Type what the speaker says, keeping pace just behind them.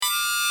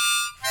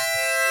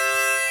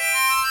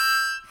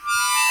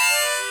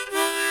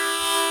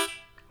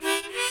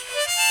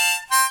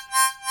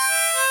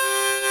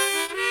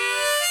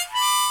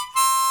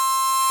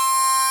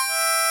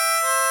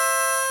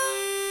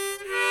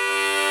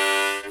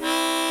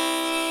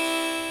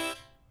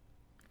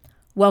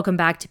Welcome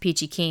back to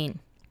Peachy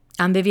Keen.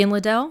 I'm Vivian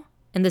Liddell,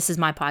 and this is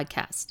my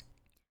podcast.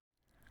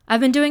 I've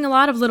been doing a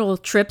lot of little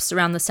trips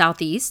around the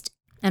Southeast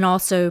and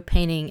also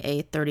painting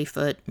a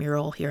 30-foot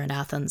mural here in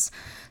Athens.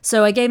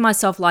 So I gave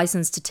myself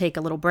license to take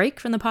a little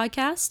break from the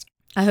podcast.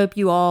 I hope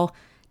you all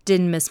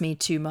didn't miss me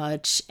too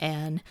much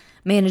and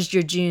managed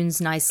your Junes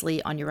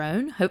nicely on your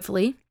own,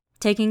 hopefully,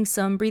 taking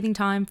some breathing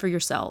time for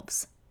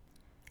yourselves.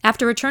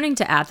 After returning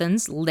to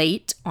Athens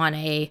late on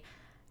a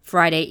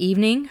Friday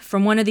evening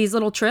from one of these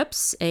little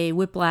trips, a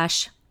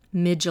whiplash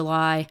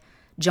mid-July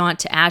jaunt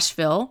to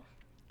Asheville,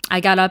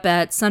 I got up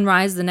at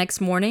sunrise the next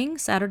morning,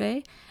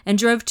 Saturday, and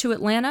drove to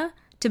Atlanta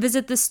to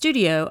visit the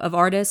studio of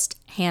artist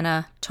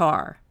Hannah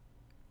Tarr.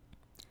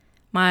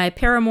 My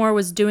paramour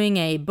was doing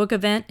a book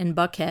event in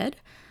Buckhead,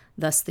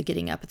 thus the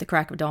getting up at the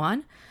crack of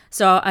dawn,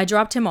 so I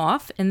dropped him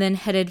off and then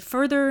headed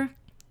further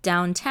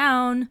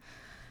downtown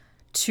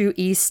to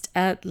East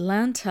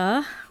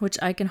Atlanta, which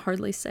I can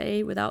hardly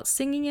say without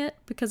singing it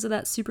because of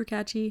that super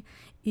catchy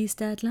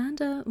East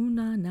Atlanta, ooh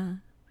na na.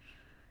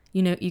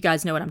 You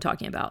guys know what I'm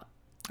talking about.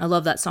 I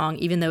love that song,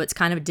 even though it's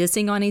kind of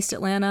dissing on East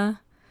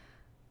Atlanta.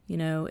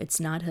 It's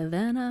not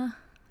Havana.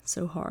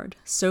 So hard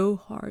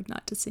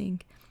not to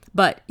sing.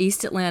 But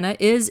East Atlanta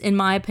is, in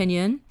my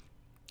opinion,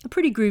 a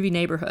pretty groovy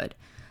neighborhood.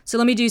 So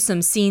let me do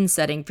some scene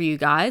setting for you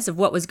guys of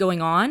what was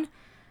going on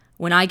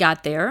when I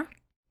got there.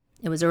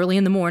 It was early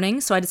in the morning,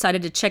 so I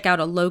decided to check out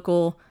a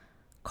local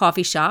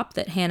coffee shop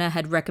that Hannah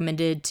had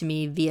recommended to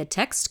me via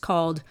text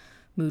called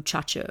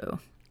Muchacho.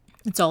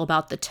 It's all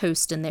about the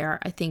toast in there.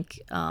 I think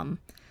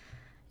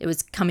it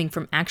was coming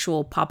from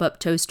actual pop-up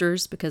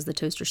toasters because the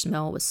toaster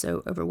smell was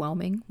so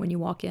overwhelming when you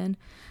walk in.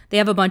 They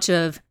have a bunch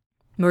of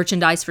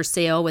merchandise for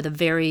sale with a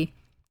very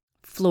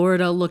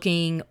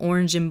Florida-looking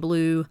orange and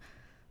blue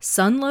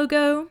sun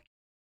logo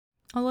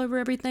all over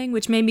everything,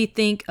 which made me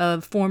think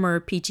of former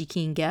Peachy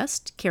Keen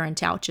guest Karen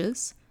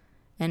Touches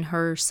and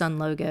her sun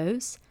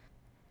logos.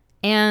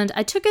 And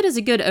I took it as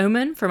a good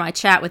omen for my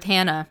chat with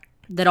Hannah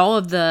that all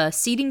of the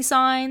seating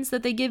signs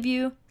that they give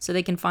you so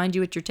they can find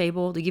you at your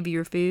table to give you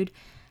your food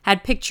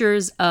had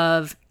pictures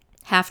of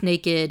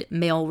half-naked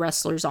male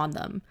wrestlers on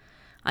them.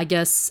 I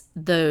guess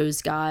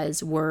those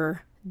guys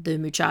were the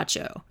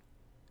Muchacho.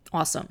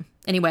 Awesome.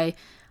 Anyway,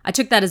 I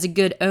took that as a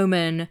good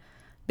omen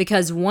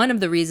because one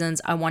of the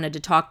reasons I wanted to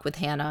talk with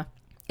Hannah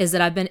is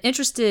that I've been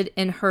interested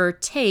in her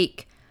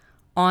take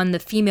on the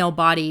female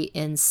body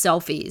in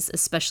selfies,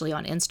 especially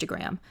on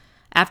Instagram,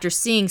 after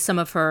seeing some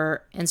of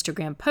her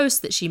Instagram posts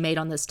that she made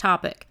on this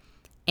topic.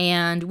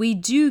 And we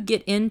do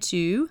get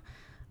into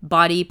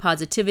body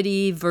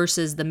positivity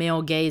versus the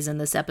male gaze in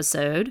this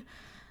episode,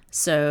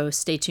 so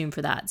stay tuned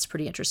for that. It's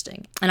pretty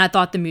interesting. And I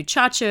thought the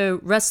Muchacho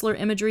wrestler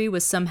imagery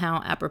was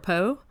somehow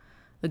apropos,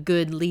 a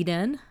good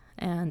lead-in,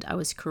 and I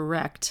was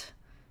correct.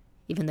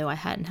 Even though I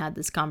hadn't had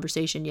this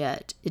conversation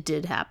yet, it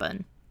did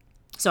happen.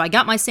 So I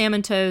got my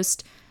salmon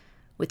toast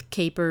with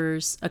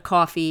capers, a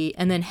coffee,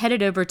 and then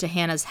headed over to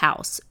Hannah's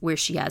house, where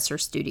she has her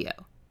studio.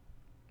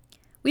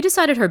 We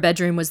decided her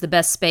bedroom was the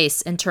best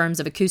space in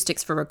terms of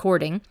acoustics for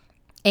recording,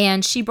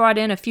 and she brought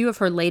in a few of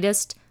her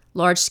latest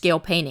large-scale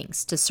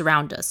paintings to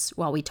surround us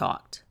while we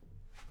talked.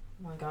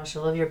 Oh my gosh,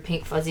 I love your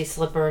pink fuzzy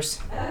slippers.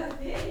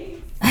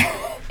 I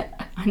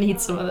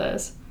need some of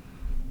those.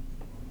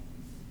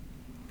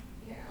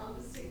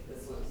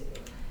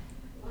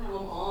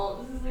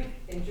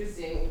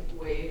 Interesting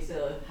way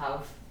to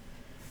have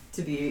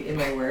to be in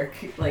my work,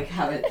 like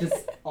have it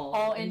just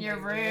all in your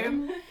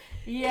room.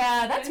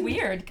 Yeah, that's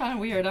weird. Kind of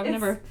weird. I've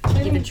never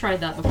even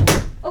tried that before.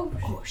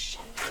 Oh shit.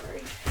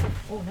 Sorry.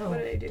 Oh no. What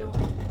did I do?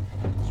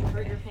 Did you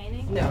hurt your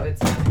painting? No, it's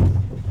fine.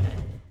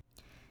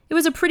 It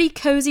was a pretty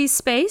cozy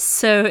space,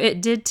 so it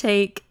did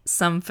take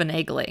some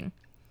finagling.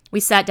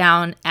 We sat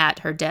down at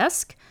her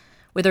desk,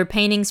 with her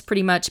paintings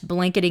pretty much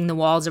blanketing the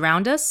walls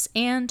around us,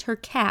 and her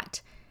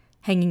cat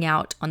hanging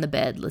out on the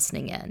bed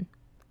listening in.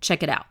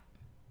 Check it out.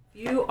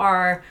 You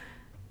are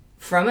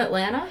from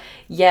Atlanta?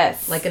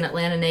 Yes. Like an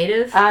Atlanta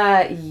native?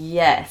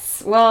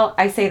 Yes. Well,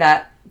 I say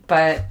that,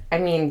 but I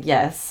mean,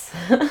 yes.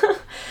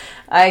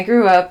 I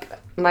grew up,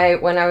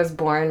 when I was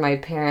born, my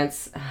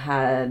parents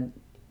had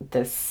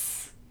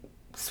this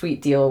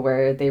sweet deal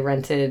where they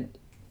rented,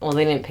 well,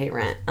 they didn't pay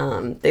rent.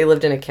 They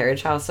lived in a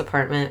carriage house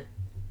apartment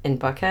in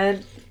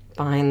Buckhead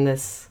behind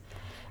this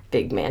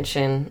big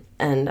mansion,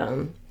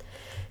 and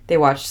they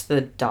watched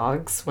the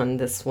dogs when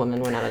this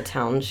woman went out of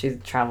town. She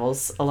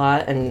travels a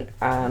lot, and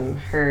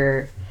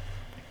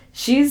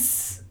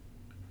she's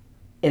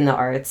in the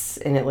arts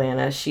in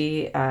Atlanta.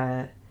 She's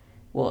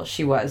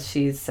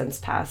since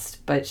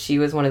passed, but she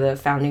was one of the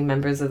founding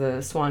members of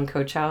the Swan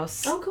Coach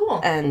House. Oh,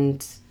 cool.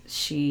 And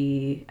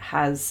she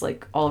has,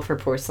 like, all of her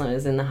porcelain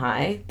is in the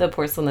High. The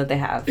porcelain that they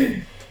have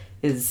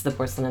is the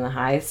porcelain in the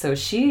High. So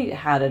she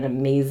had an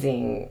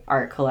amazing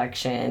art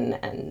collection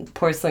and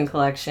porcelain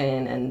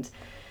collection, and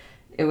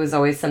it was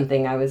always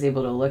something I was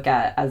able to look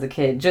at as a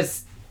kid,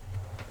 just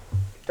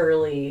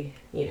early,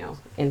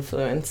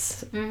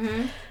 influence.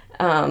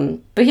 Mm-hmm.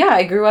 But yeah,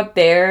 I grew up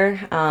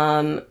there.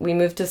 We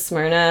moved to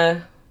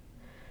Smyrna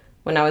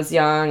when I was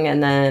young,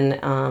 and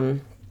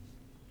then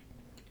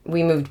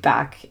we moved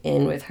back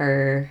in with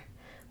her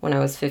when I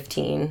was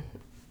 15.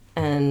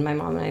 And my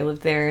mom and I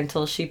lived there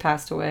until she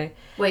passed away.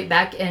 Wait,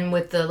 back in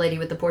with the lady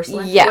with the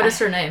porcelain? Yeah. What is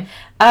her name?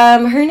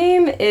 Her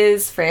name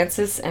is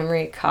Frances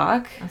Emery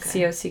Cock.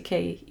 Okay.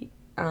 Cocke,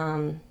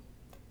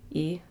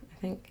 I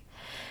think.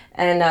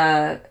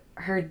 And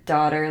her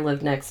daughter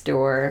lived next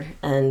door.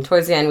 And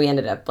towards the end, we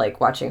ended up,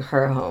 like, watching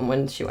her home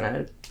when she went out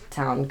of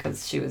town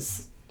because she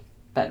was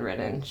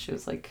bedridden. She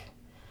was, like,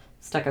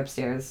 stuck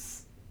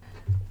upstairs.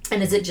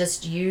 And is it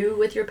just you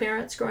with your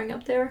parents growing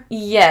up there?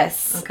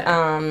 Yes.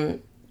 Okay.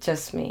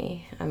 Just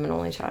me. I'm an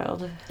only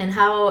child. And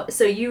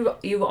so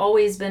you've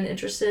always been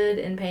interested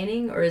in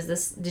painting, or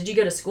did you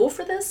go to school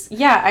for this?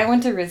 Yeah, I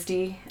went to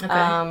RISD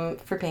Okay.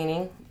 for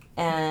painting,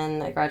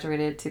 and I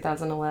graduated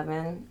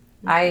 2011.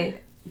 Okay. I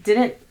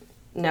didn't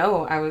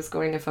know I was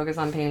going to focus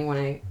on painting when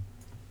I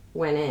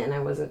went in. I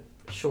wasn't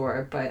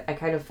sure, but I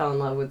kind of fell in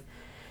love with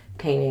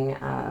painting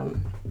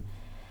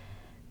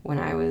when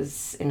I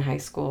was in high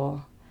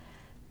school.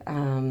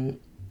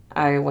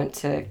 I went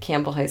to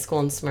Campbell High School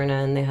in Smyrna,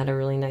 and they had a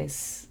really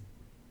nice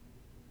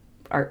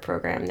art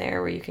program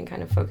there where you can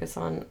kind of focus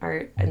on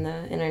art in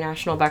the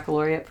International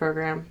Baccalaureate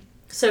program.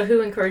 So who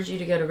encouraged you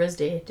to go to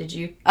RISD? Did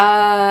you?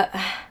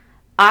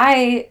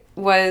 I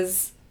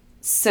was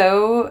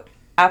so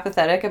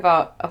apathetic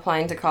about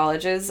applying to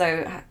colleges.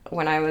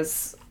 When I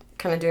was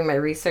kind of doing my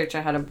research,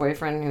 I had a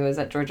boyfriend who was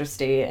at Georgia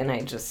State, and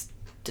I just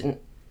didn't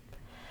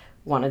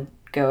want to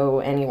go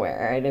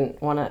anywhere.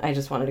 I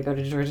just wanted to go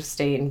to Georgia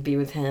State and be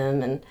with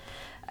him, and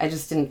I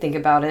just didn't think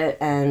about it.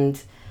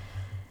 And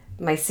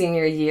my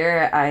senior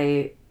year,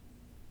 I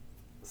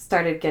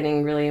started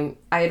getting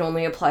I had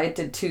only applied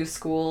to 2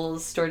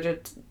 schools, Georgia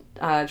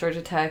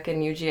Tech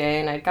and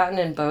UGA, and I'd gotten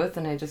in both,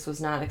 and I just was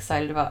not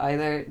excited about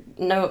either.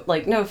 No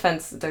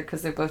offense,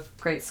 because they're both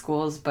great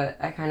schools, but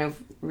I kind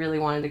of really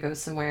wanted to go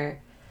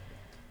somewhere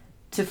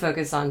to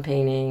focus on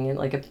painting and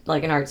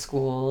like an art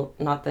school.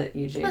 Not that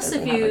UGA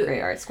doesn't have a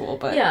great art school,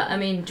 but yeah, I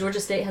mean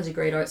Georgia State has a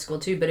great art school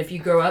too. But if you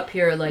grow up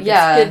here, like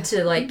yeah, it's good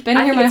to like. Been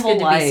here my whole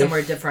life. Be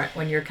somewhere different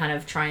when you're kind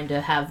of trying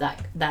to have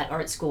that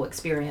art school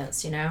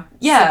experience. You know,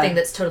 yeah, something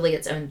that's totally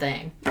its own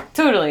thing.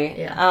 Totally.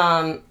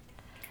 Yeah.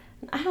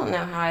 I don't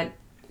know how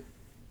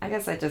I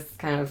guess I just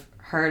kind of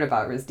heard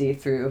about RISD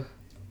through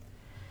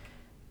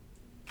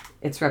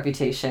its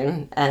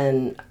reputation,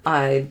 and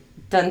I'd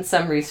done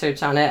some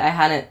research on it. I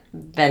hadn't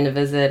been to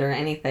visit or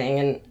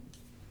anything,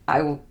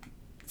 and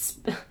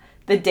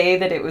the day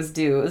that it was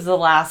due, it was the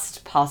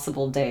last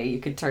possible day you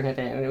could turn it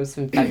in, and it was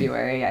in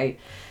February. I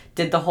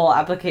did the whole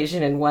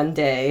application in one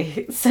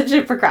day. Such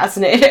a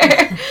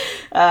procrastinator.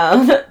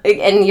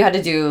 And you had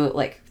to do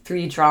like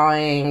 3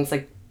 drawings,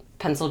 like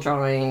pencil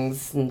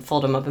drawings, and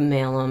fold them up and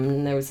mail them.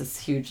 And there was this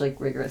huge, like,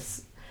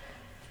 rigorous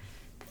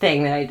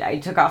thing that I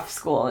took off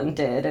school and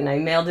did, and I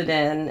mailed it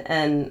in,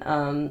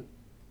 and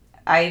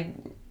I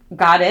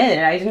got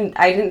in. I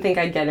didn't think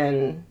I'd get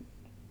in.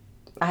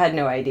 I had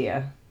no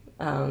idea.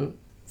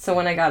 So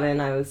when I got in,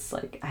 I was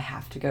like, I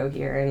have to go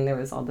here, and there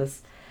was a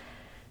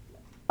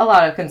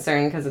lot of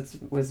concern because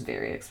it was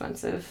very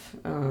expensive,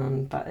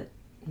 but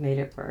made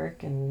it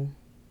work. And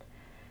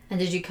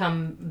did you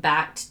come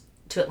back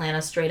to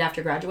Atlanta straight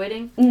after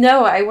graduating?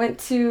 No, I went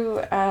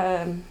to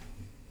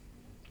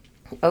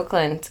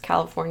Oakland,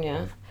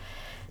 California.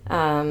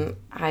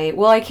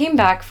 I came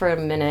back for a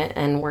minute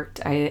and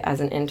worked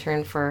as an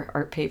intern for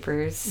Art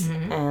Papers,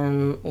 mm-hmm.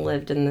 and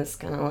lived in this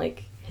kind of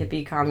like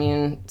hippie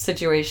commune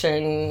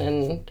situation.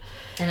 And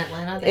in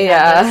Atlanta,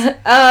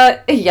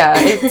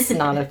 it's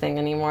not a thing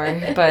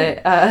anymore.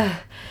 But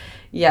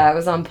it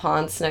was on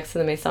Ponce next to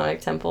the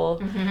Masonic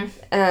Temple.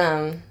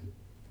 Mm-hmm.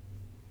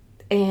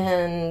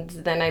 And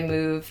then I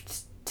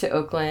moved to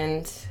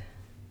Oakland,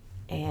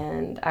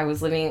 and I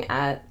was living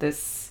at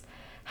this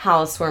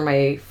house where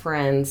my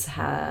friends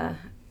had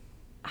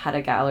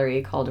a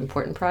gallery called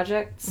Important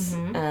Projects,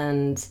 mm-hmm.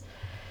 and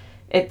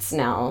it's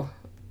now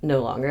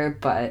no longer,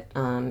 but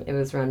it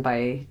was run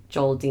by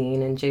Joel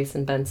Dean and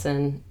Jason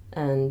Benson,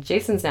 and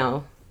Jason's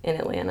now in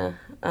Atlanta.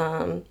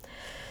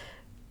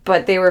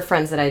 But they were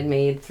friends that I'd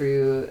made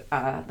through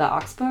the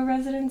Oxbow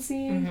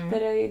residency mm-hmm.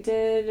 that I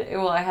did.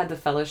 Well, I had the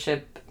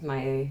fellowship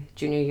my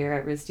junior year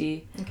at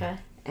RISD. Okay.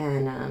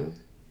 And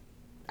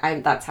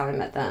that's how I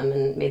met them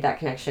and made that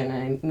connection.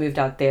 And I moved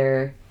out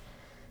there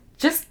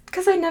just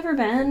because I'd never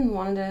been,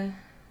 wanted to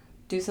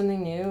do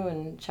something new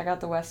and check out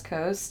the West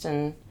Coast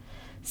and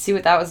see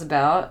what that was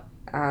about.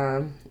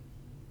 I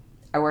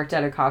worked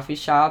at a coffee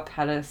shop,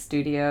 had a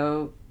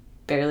studio,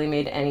 barely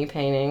made any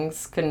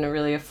paintings, couldn't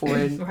really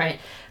afford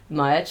right.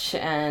 much,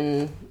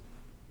 and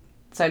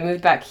so I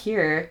moved back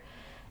here.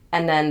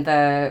 And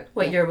then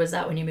what year was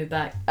that when you moved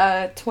back?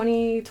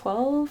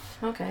 2012.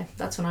 Okay,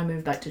 that's when I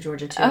moved back to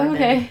Georgia too. Oh,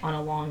 okay. On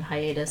a long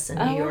hiatus in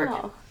New York.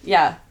 Wow.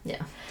 Yeah.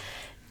 Yeah.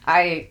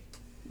 I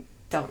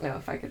don't know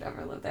if I could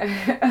ever live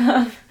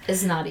there.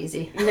 It's not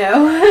easy.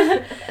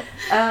 No.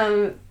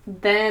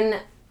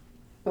 Then,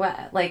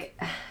 like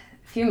a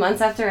few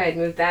months after I'd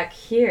moved back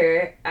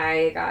here,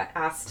 I got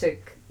asked to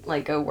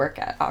like go work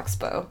at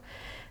Oxbow.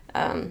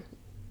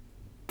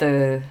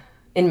 The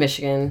in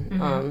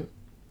Michigan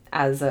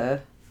as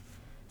a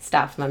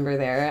staff member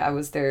there. I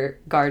was their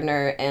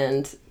gardener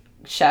and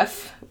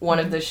chef, one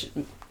of the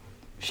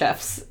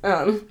chefs.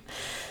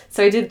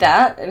 So I did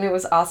that, and it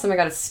was awesome. I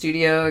got a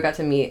studio. I got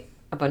to meet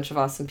a bunch of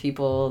awesome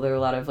people. There were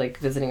a lot of like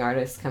visiting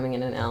artists coming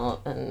in and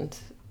out, and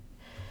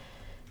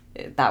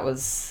that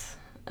was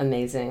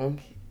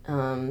amazing.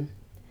 And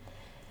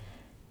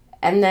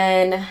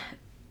then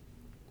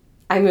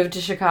I moved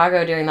to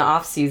Chicago during the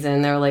off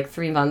season. There were like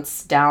 3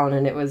 months down,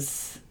 and it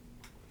was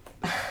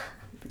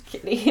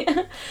kitty.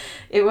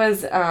 It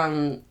was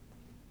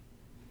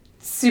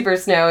super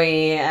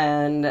snowy,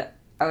 and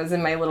I was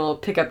in my little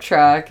pickup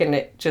truck, and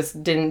it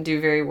just didn't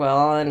do very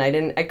well, and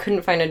I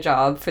couldn't find a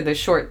job for the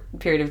short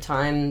period of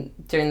time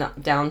during the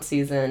down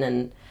season,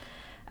 and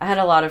I had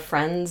a lot of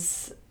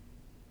friends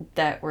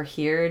that were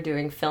here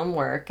doing film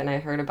work, and I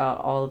heard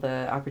about all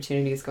the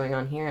opportunities going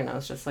on here, and I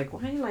was just like,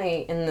 why am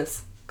I in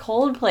this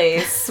cold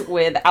place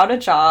without a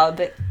job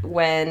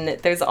when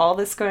there's all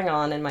this going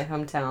on in my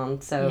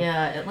hometown? So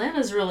yeah,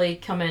 Atlanta's really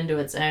come into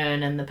its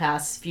own in the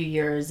past few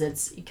years.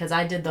 It's because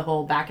I did the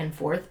whole back and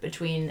forth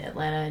between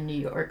Atlanta and New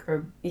York,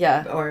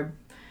 or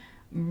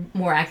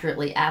more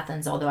accurately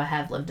Athens, although I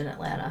have lived in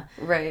Atlanta.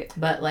 Right.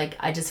 But like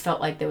I just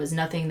felt like there was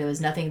nothing, and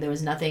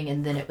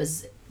then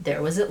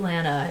there was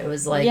Atlanta. It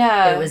was like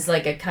it was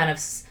like a kind of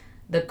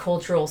the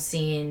cultural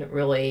scene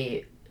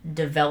really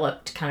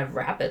developed kind of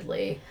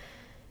rapidly.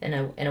 In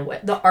a way,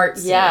 the art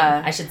scene,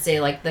 I should say,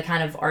 like the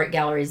kind of art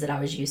galleries that I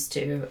was used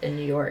to in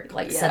New York,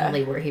 like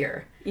suddenly we're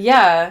here.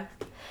 Yeah,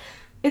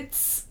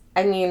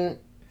 I mean,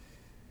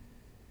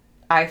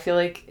 I feel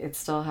like it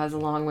still has a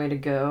long way to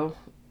go,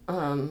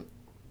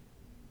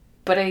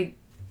 but a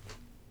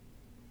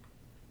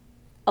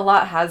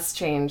lot has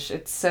changed.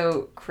 It's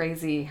so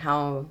crazy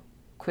how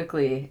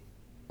quickly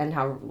and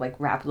how like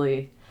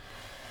rapidly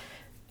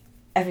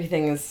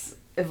everything is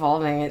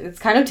evolving. It's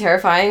kind of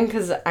terrifying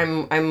because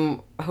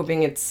I'm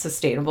hoping it's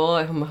sustainable.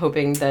 I'm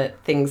hoping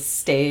that things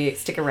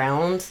stick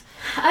around.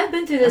 I've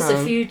been through this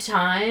a few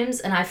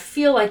times, and I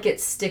feel like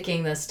it's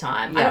sticking this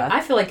time. Yeah.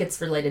 I feel like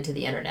it's related to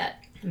the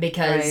internet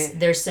because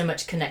there's so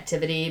much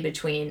connectivity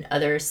between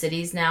other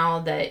cities now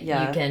that you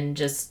can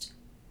just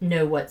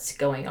know what's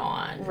going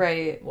on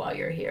while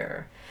you're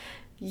here.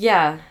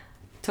 Yeah,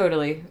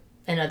 totally.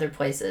 And other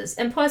places.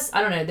 And plus,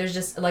 I don't know, there's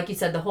just, like you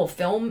said, the whole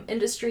film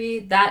industry,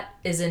 that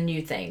is a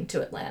new thing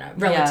to Atlanta.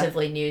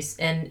 Relatively new,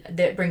 and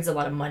that brings a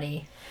lot of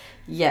money.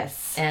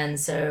 Yes. And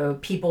so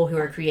people who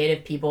are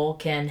creative people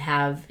can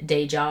have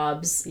day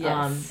jobs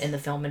in the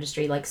film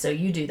industry. Like, so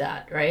you do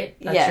that, right?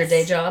 That's your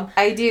day job?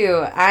 I do.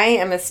 I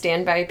am a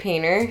standby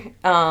painter.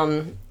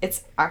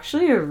 It's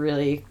actually a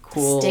really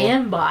cool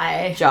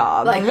standby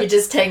job. Like you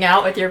just hang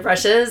out with your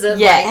brushes and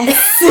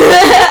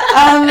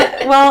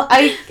well,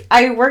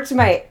 I worked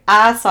my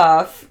ass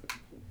off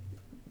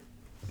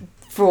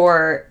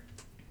for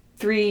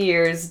 3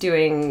 years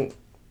doing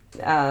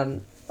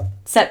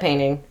set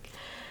painting,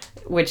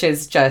 which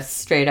is just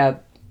straight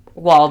up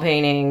wall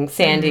painting,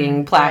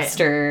 sanding,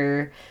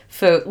 plaster,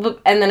 and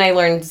then I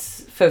learned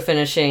faux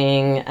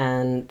finishing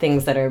and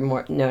things that are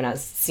more known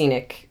as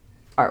scenic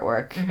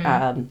artwork.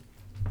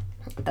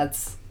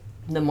 That's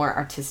the more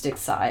artistic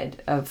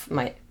side of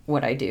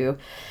what I do.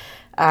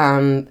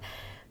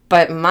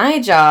 But my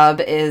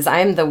job is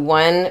I'm the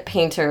one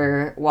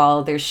painter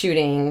while they're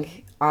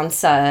shooting on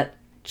set,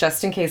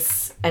 just in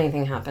case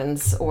anything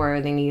happens or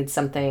they need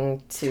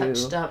something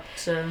touched up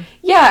to...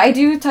 Yeah, I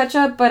do touch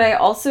up, but I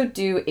also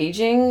do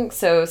aging.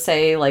 So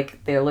say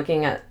like they're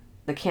looking at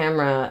the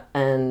camera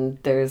and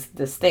there's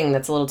this thing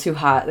that's a little too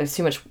hot. There's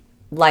too much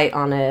light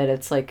on it.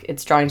 It's like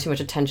it's drawing too much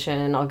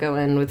attention. I'll go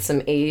in with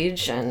some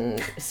age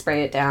and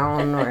spray it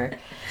down or,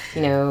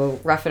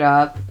 rough it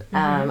up.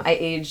 I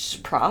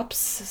age props.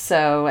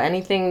 So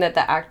anything that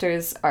the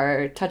actors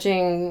are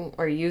touching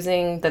or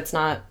using that's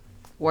not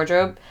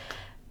wardrobe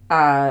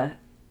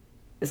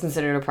is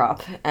considered a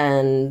prop.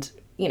 And,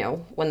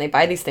 when they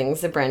buy these things,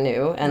 they're brand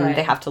new and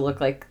they have to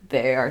look like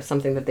they are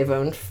something that they've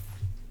owned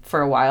for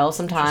a while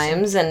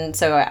sometimes. And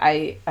so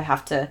I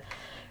have to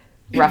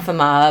rough them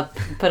up,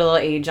 put a little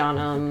age on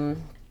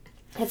them.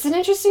 It's an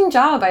interesting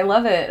job. I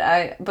love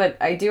it. But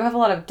I do have a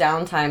lot of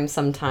downtime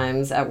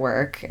sometimes at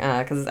work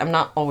because I'm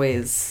not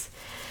always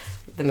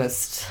the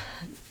most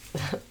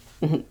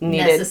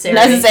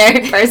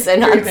necessary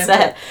person on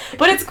set.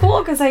 But it's cool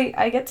because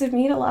I get to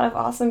meet a lot of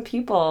awesome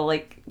people.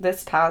 Like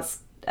this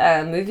past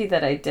movie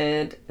that I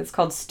did, it's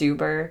called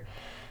Stuber,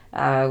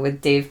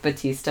 with Dave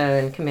Bautista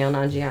and Kumail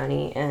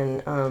Nanjiani.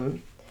 And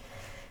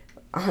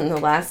on the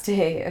last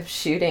day of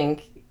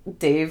shooting,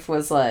 Dave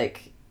was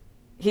like,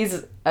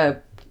 he's a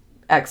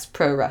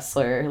ex-pro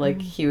wrestler. Like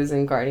he was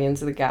in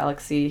Guardians of the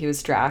Galaxy. He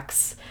was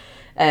Drax.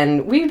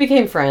 And we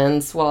became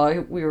friends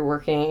while we were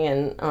working.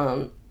 And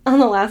on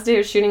the last day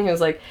of shooting, he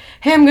was like,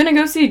 hey, I'm going to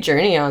go see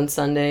Journey on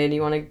Sunday. Do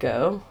you want to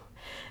go?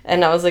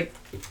 And I was like,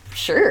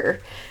 sure.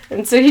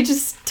 And so he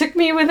just took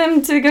me with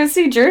him to go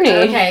see Journey.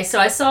 Okay, so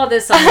I saw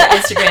this on your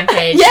Instagram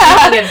page. Yeah.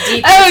 Speaking of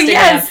deep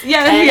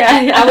Instagram.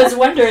 Yes. I was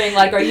wondering,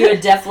 like, are you a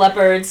Def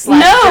Leppard / Journey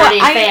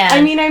fan?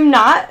 I mean, I'm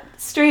not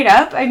Straight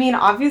up. I mean,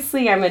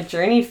 obviously, I'm a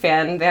Journey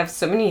fan. They have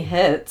so many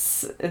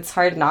hits. It's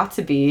hard not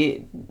to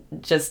be.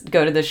 Just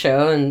go to the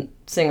show and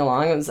sing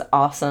along. It was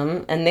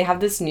awesome. And they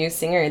have this new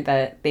singer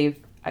that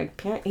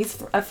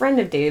he's a friend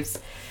of Dave's.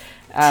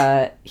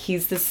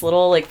 He's this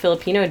little, like,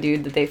 Filipino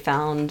dude that they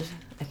found.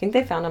 I think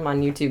they found him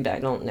on YouTube. I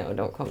don't know.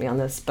 Don't quote me on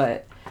this.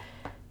 But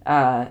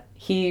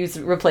he's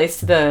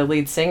replaced the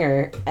lead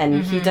singer,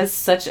 and he does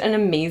such an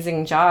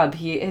amazing job.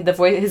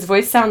 His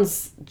voice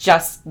sounds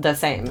just the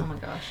same. Oh my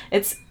gosh.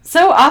 It's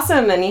so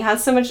awesome, and he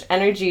has so much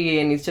energy,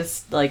 and he's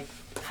just, like,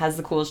 has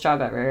the coolest job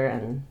ever,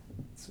 and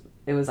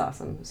it was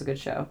awesome. It was a good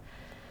show.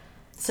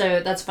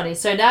 So that's funny.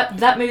 So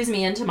that moves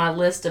me into my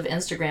list of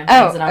Instagram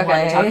things that I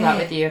wanted to talk about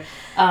with you.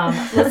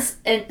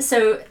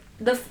 So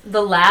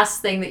the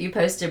last thing that you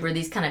posted were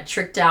these kind of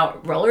tricked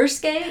out roller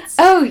skates.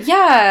 Oh,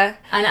 yeah.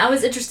 And I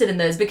was interested in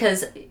those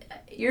because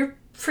you're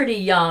pretty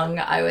young,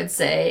 I would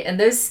say. And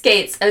those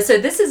skates, so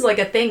this is like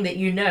a thing that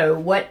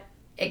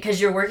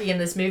because you're working in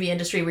this movie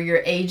industry where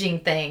you're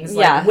aging things.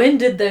 Like, yeah. When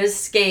did those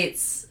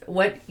skates,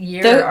 what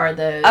year are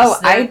those? Oh,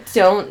 I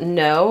don't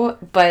know,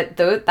 but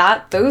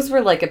those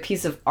were like a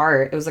piece of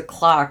art. It was a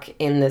clock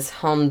in this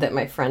home that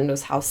my friend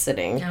was house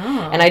sitting.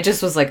 Oh. And I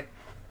just was, like,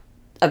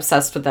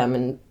 obsessed with them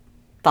and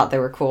thought they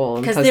were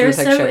cool. Because they're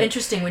so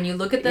interesting when you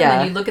look at them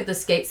and you look at the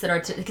skates that are...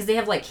 Because they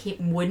have, like,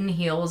 wooden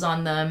heels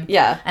on them.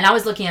 Yeah. And I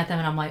was looking at them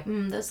and I'm like,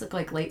 those look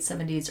like late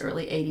 70s,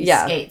 early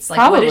 80s skates. Like,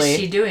 probably. What is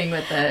she doing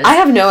with those? I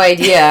have no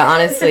idea,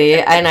 honestly.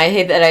 And I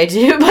hate that I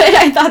do, but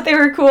I thought they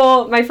were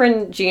cool. My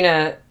friend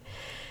Gina,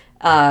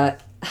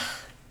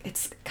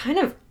 it's kind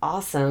of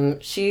awesome.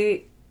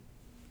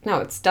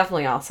 It's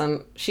definitely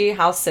awesome. She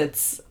house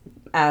sits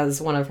as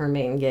one of her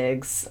main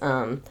gigs.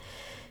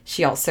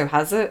 She also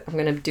has I'm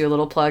going to do a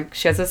little plug.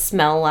 She has a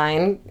smell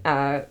line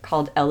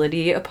called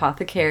Elodie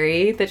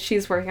Apothecary that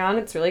she's working on.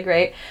 It's really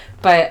great.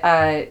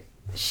 But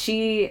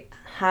she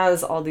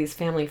has all these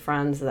family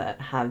friends that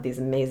have these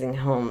amazing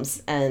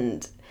homes.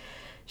 And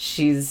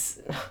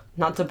she's,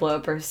 not to blow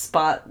up her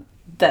spot,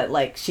 that,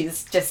 like,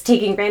 she's just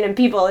taking random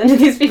people into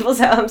these people's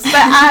homes.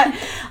 But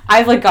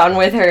I've, like, gone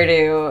with her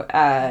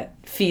to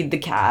feed the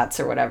cats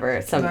or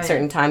whatever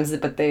certain times.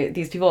 But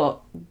these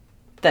people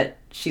that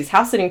she's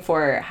house sitting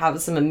for have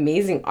some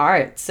amazing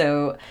art.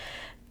 So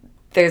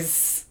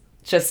there's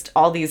just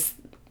all these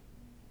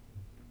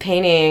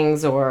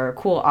paintings or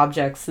cool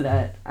objects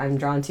that I'm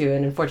drawn to,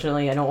 and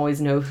unfortunately I don't always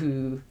know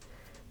who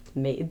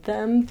made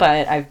them,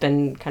 but I've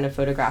been kind of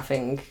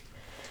photographing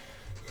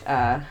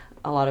a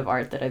lot of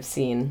art that I've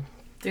seen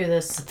through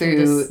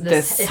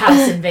this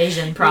house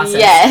invasion process.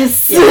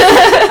 Yes. Yeah,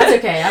 that's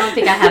okay. I don't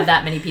think I have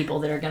that many people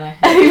that are gonna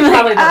probably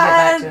gonna get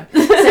back to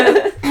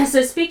it.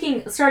 So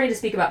starting to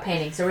speak about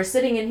painting. So we're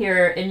sitting in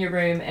here in your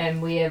room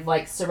and we have,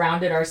 like,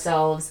 surrounded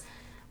ourselves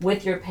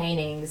with your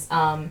paintings.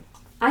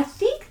 I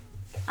think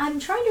I'm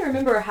trying to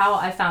remember how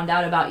I found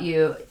out about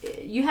you.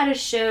 You had a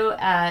show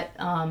at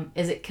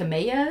is it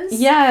Camellia's?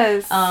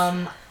 Yes.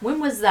 When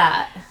was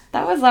that?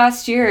 That was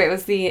last year. It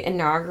was the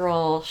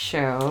inaugural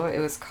show. It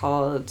was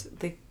called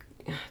The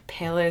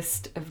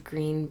Palest of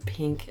Green,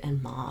 Pink,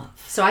 and Mauve.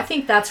 So I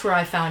think that's where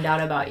I found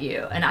out about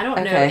you. And I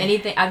don't know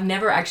anything. I've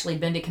never actually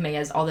been to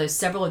Camellia's, although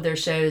several of their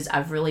shows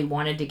I've really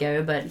wanted to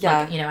go. But,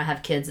 like, I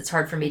have kids. It's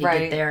hard for me to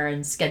get there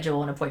and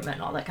schedule an appointment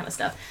and all that kind of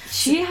stuff.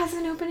 She has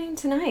an opening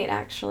tonight,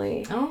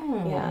 actually.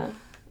 Oh. Yeah.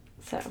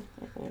 So,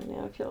 I don't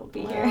know if you'll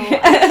be here.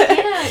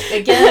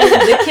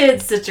 Again, the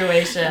kids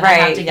situation. Right,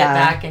 I have to get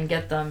back and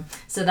get them.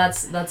 So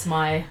that's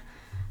my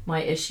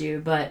issue.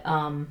 But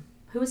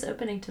who is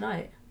opening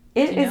tonight?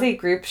 It is a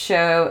group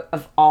show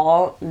of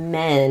all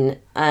men.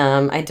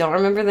 I don't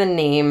remember the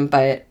name,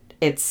 but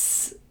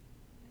it's...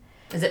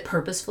 Is it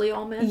purposefully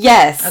all men?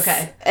 Yes.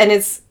 Okay. And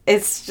it's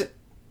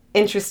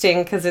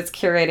interesting because it's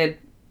curated...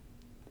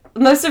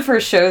 Most of her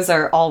shows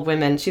are all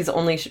women. She's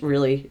only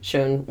really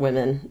shown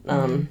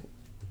women.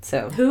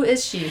 So who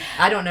is she?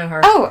 I don't know her.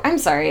 Oh, I'm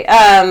sorry.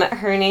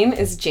 Her name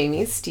is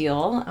Jamie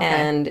Steele,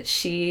 and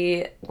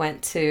she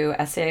went to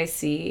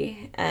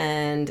SAIC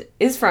and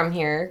is from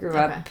here. Grew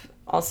up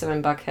also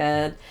in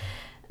Buckhead,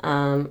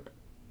 I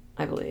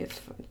believe.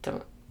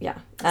 That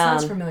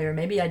sounds familiar.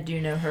 Maybe I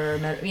do know her.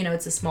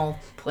 It's a small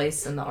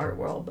place in the art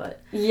world,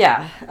 but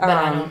yeah. But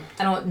I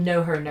don't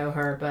know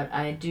her. But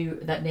I do.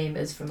 That name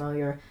is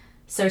familiar.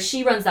 So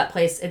she runs that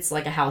place. It's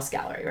like a house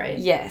gallery, right?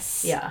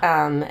 Yes. Yeah.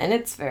 And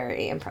it's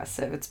very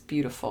impressive. It's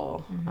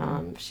beautiful.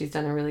 Mm-hmm. She's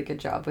done a really good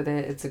job with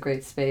it. It's a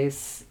great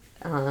space.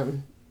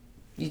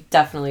 You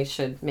definitely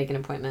should make an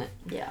appointment.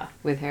 Yeah.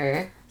 With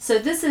her.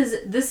 So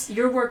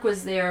your work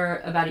was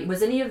there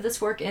was any of this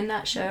work in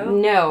that show?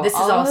 No. This is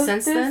all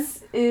since then?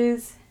 This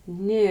is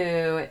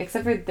new,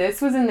 except for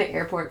this was in the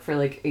airport for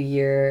like a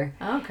year.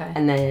 Oh, okay.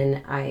 And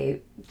then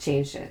I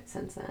changed it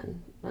since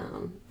then.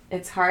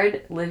 It's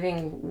hard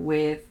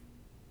living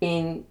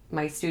in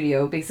my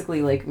studio.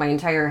 Basically, like, my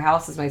entire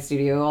house is my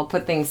studio. I'll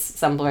put things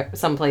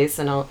someplace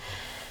and I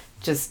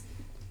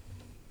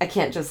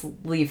can't just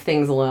leave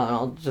things alone.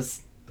 I'll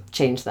just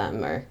change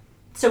them or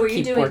So were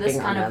you keep doing this working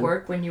on kind of them.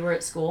 work when you were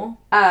at school?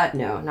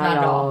 No, not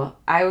at all.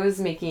 I was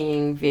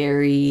making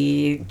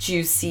very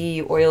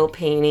juicy oil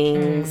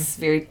paintings,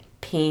 very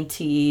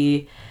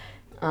painty,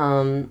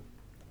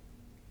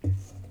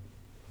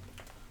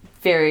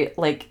 very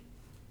like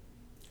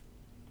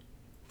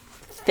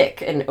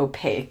thick and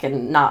opaque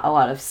and not a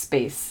lot of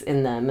space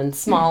in them and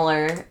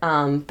smaller.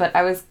 But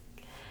it was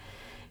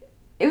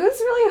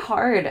really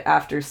hard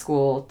after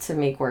school to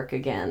make work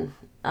again.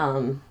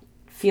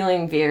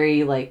 Feeling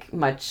very like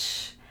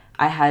much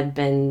I had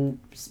been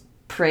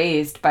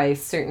praised by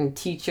certain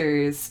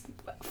teachers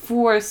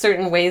for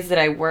certain ways that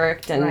I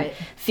worked and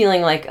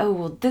feeling like, oh,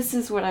 well, this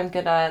is what I'm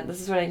good at. This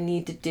is what I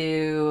need to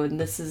do. And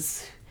this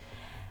is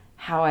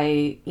how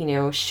I,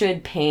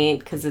 should paint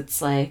because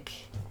it's like,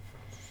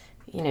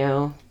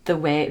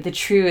 the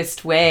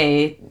truest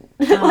way.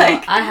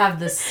 I have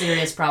this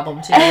serious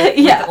problem too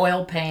with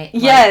oil paint.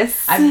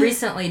 Yes. I've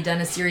recently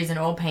done a series in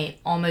oil paint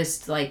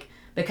almost like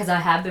because I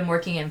have been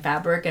working in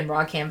fabric and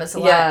raw canvas a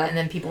lot, and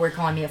then people were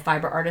calling me a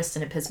fiber artist,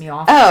 and it pissed me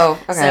off. Oh,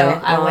 okay.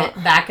 So I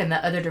went back in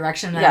the other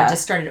direction, and I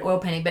just started oil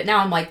painting. But now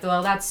I'm like,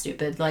 well, that's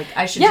stupid. Like,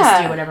 I should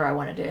just do whatever I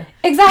want to do.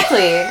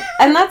 Exactly.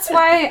 And that's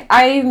why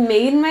I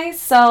made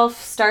myself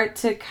start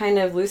to kind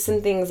of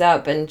loosen things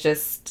up and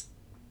just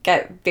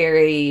get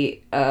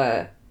very,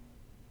 I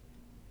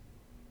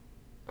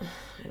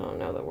don't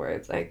know the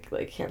words. I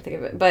can't think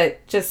of it.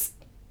 But just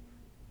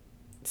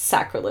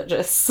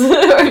sacrilegious. So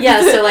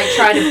like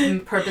try to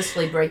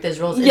purposefully break those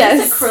rules. Is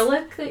this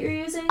acrylic that you're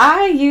using?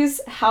 I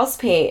use house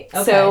paint.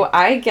 Okay. So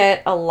I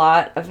get a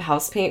lot of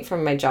house paint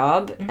from my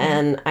job,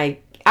 and I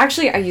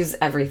use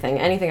everything.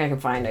 Anything I can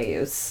find I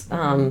use.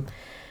 A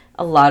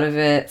lot of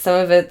it, some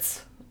of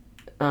it's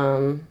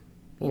Sharpie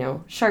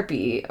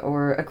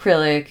or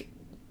acrylic,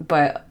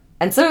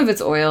 and some of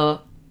it's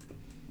oil,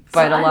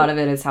 but a lot of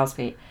it is house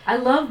paint. I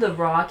love the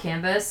raw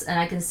canvas, and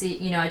I can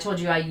see, I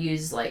told you I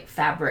use, like,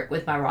 fabric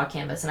with my raw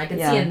canvas, and I can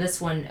see in this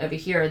one over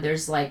here,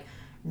 there's, like,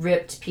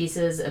 ripped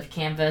pieces of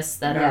canvas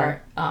that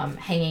are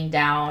hanging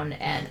down,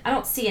 and I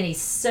don't see any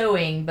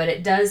sewing, but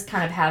it does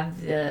kind of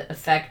have the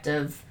effect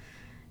of,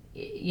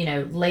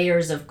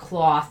 layers of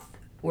cloth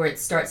where it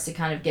starts to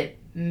kind of get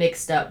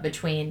mixed up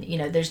between,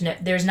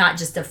 there's not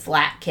just a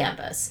flat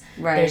canvas.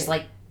 Right. There's,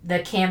 like, the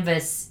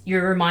canvas,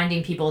 you're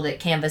reminding people that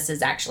canvas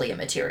is actually a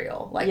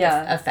material, like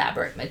a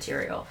fabric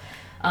material.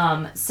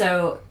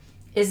 So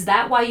is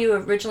that why you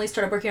originally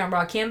started working on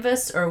raw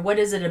canvas, or what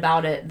is it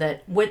about it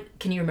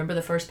can you remember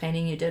the first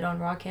painting you did on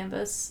raw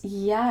canvas?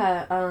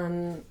 Yeah,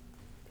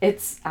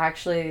 it's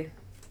actually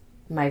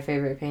my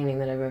favorite painting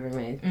that I've ever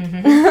made.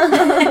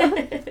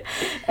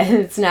 And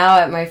it's now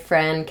at my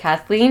friend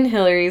Kathleen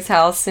Hillary's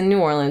house in New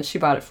Orleans. She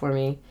bought it from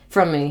me.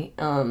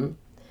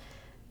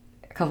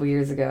 A couple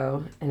years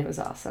ago, and it was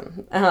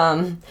awesome.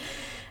 And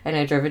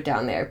I drove it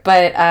down there.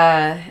 But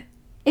I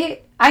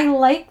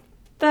like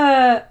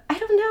I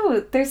don't know,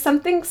 there's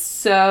something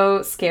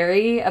so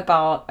scary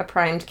about a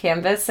primed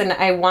canvas, and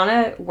I want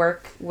to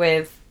work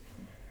with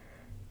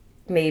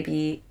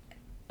maybe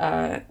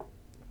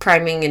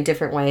priming in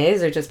different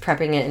ways or just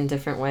prepping it in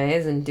different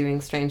ways and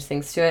doing strange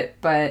things to it.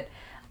 But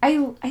I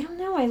don't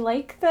know, I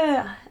like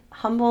the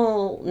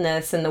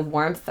humbleness and the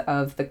warmth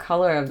of the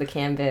color of the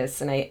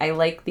canvas, and I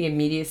like the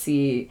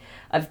immediacy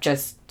of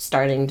just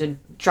starting to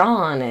draw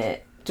on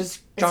it,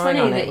 just drawing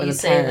on it with a pen.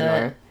 It's funny that you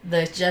say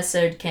the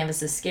gessoed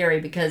canvas is scary,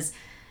 because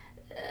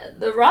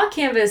the raw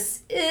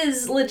canvas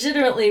is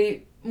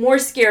legitimately more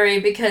scary,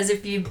 because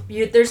if you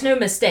there's no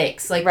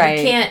mistakes, like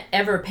you can't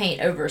ever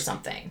paint over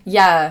something.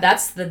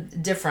 That's the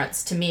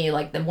difference to me.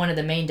 Like one of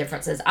the main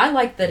differences, I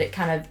like that it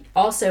kind of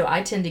also,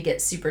 I tend to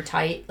get super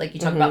tight, like you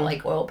talk about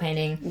like oil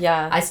painting.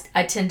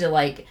 I tend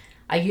to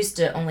I used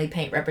to only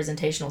paint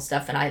representational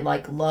stuff, and I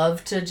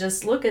love to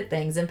just look at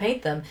things and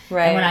paint them.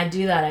 And when I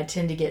do that, I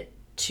tend to get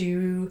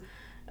too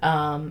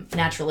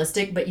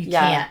naturalistic, but you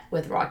can't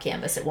with raw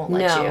canvas. It won't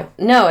let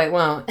you. No, it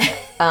won't.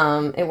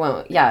 It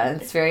won't. Yeah,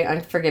 it's very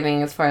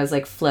unforgiving as far as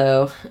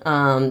flow.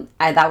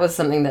 That was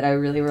something that I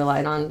really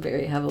relied on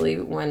very heavily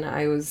when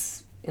I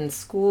was in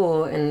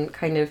school, and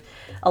kind of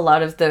a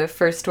lot of the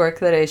first work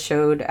that I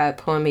showed at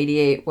Poem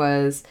 88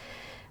 was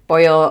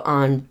oil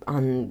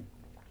on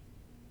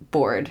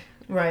board,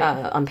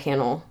 on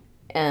panel,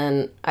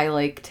 and I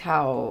liked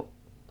how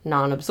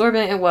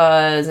non-absorbent it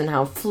was and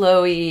how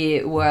flowy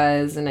it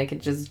was, and I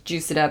could just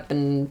juice it up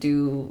and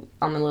do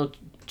all my little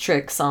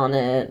tricks on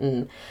it,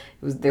 and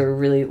they were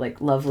really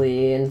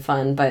lovely and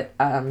fun. But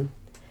I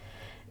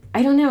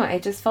don't know, I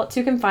just felt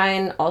too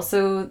confined.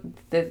 Also,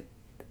 the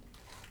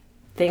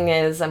thing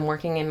is, I'm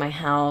working in my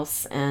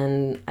house,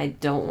 and I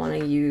don't want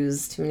to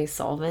use too many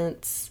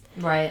solvents,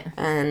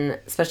 and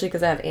especially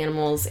because I have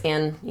animals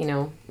and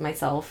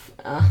myself,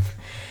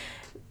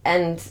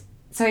 and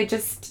so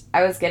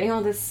I was getting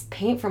all this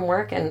paint from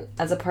work, and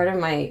as a part of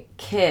my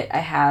kit, I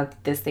have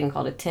this thing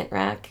called a tint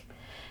rack,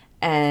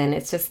 and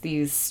it's just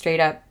these straight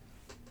up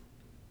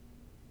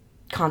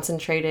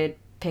concentrated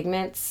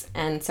pigments,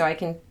 and so I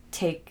can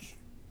take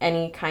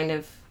any kind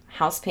of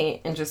house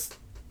paint and just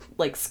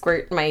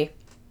squirt my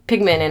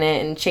pigment in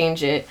it and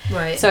change it.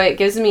 Right. So it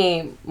gives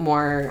me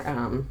more,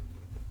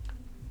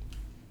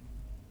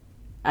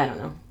 I don't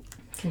know.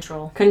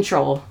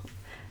 Control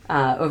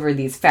over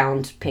these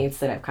found paints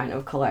that I've kind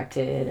of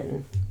collected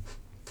and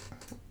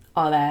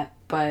all that.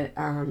 But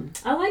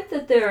I like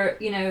that they're,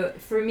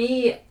 for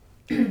me,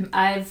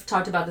 I've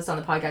talked about this on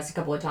the podcast a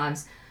couple of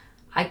times.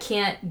 I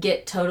can't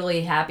get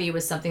totally happy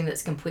with something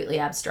that's completely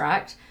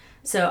abstract.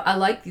 So I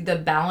like the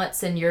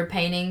balance in your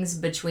paintings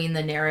between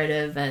the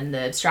narrative and the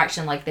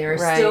abstraction. Like they're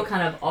still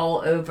kind of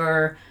all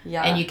over,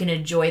 and you can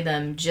enjoy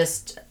them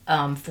just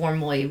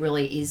formally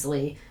really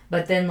easily.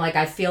 But then, like,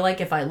 I feel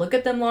like if I look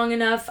at them long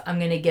enough, I'm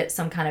going to get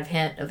some kind of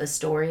hint of a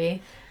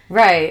story.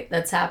 Right.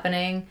 That's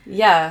happening.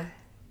 Yeah.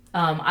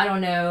 I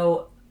don't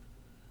know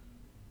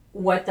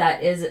what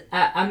that is.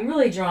 I'm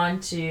really drawn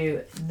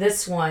to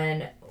this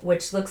one,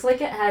 which looks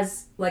like it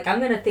has, like, I'm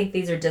going to think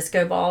these are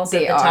disco balls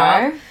at the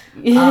top.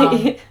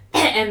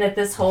 And that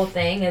this whole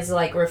thing is,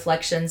 like,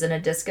 reflections in a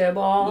disco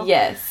ball.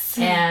 Yes.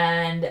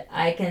 And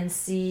I can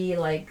see,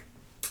 like,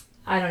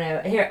 I don't know.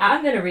 Here,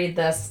 I'm going to read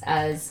this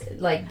as,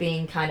 like,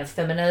 being kind of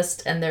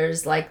feminist. And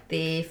there's, like,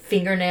 the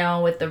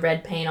fingernail with the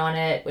red paint on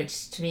it,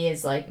 which to me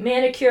is, like,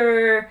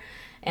 manicure.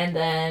 And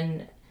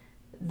then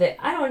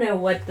I don't know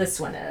what this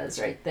one is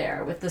right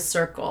there with the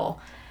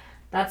circle.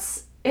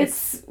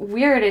 It's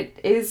weird.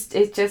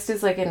 It just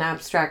is like an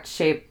abstract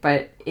shape,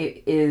 but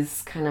it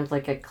is kind of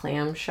like a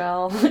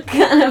clamshell,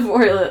 kind of,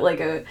 or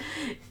like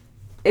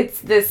it's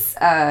this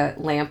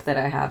lamp that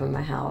I have in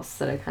my house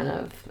that I kind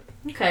of.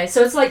 Okay,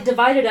 so it's like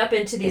divided up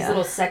into these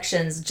little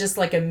sections, just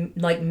like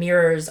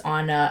mirrors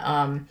on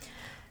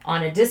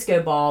a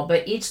disco ball,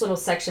 but each little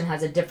section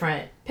has a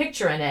different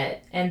picture in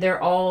it, and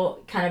they're all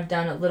kind of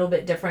done a little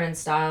bit different in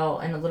style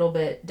and a little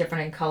bit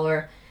different in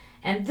color.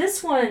 And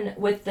this one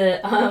with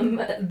the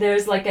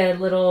there's like a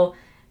little,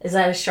 is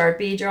that a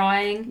Sharpie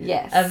drawing?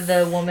 Yes. Of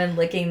the woman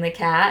licking the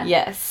cat?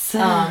 Yes.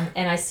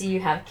 And I see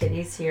you have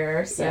kitties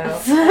here, so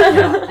yes.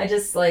 I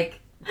just like,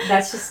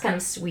 that's just kind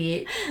of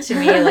sweet to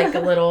me, like a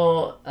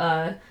little,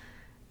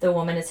 the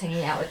woman is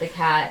hanging out with the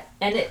cat.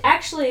 And it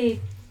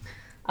actually,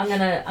 I'm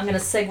gonna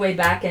segue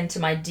back into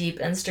my deep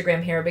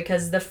Instagram here,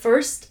 because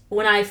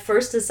when I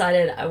first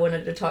decided I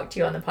wanted to talk to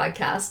you on the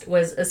podcast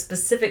was a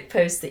specific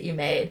post that you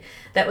made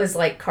that was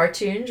like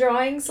cartoon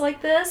drawings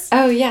like this.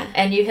 Oh yeah.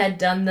 And you had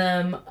done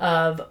them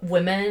of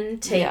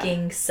women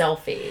taking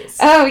selfies.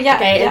 Oh yeah.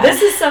 Okay, yeah. And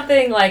this is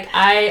something like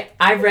I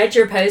read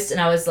your post and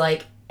I was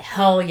like,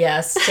 hell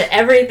yes to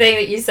everything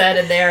that you said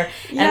in there.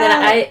 Yeah.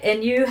 And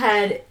then you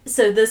had,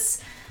 so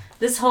this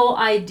whole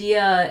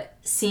idea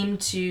seemed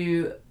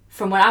to,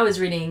 from what I was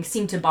reading,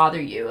 seemed to bother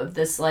you, of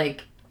this,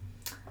 like,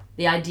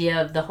 the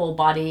idea of the whole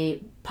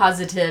body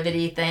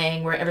positivity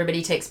thing where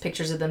everybody takes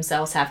pictures of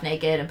themselves half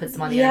naked and puts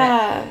them on the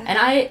internet.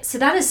 And so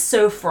that is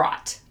so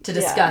fraught to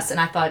discuss. And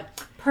I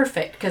thought,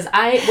 perfect, because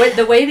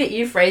the way that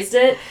you phrased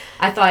it,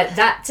 I thought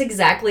that's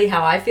exactly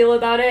how I feel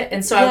about it.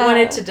 And so I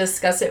wanted to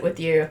discuss it with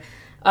you.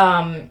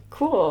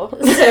 Cool.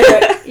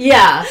 So,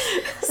 yeah.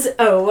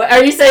 So,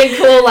 are you saying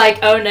cool like,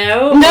 oh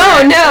no?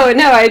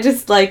 No. I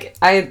just, like,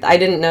 I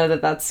didn't know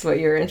that that's what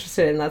you were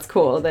interested in. That's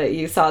cool that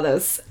you saw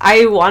those.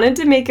 I wanted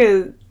to make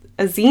a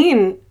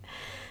zine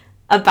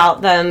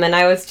about them, and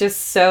I was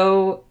just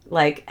so,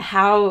 like,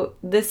 how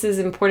this is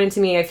important to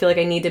me. I feel like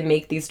I need to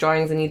make these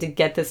drawings. I need to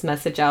get this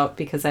message out,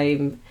 because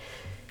I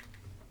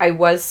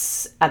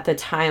was, at the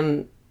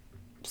time,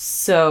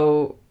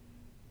 so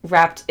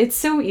wrapped. It's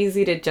so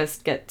easy to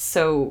just get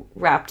so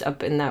wrapped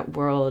up in that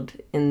world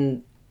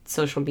in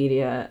social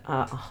media.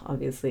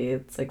 Obviously,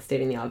 it's like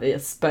stating the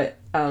obvious, but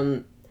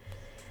I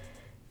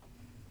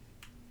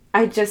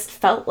just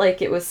felt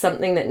like it was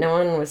something that no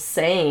one was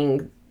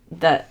saying.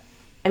 That,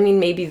 I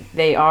mean, maybe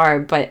they are,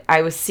 but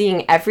I was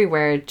seeing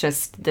everywhere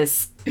just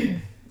this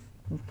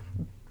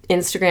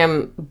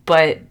Instagram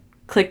but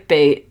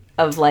clickbait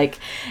of, like,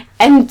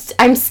 and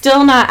I'm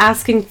still not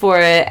asking for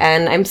it,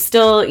 and I'm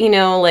still,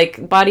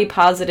 like, body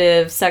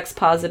positive, sex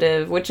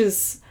positive, which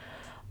is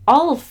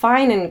all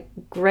fine and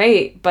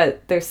great,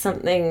 but there's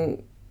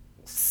something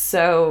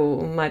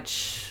so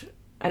much,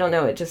 I don't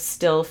know, it just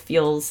still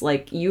feels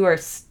like you are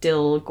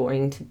still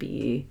going to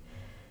be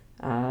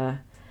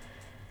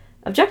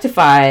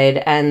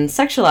objectified and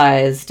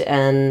sexualized,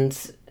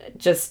 and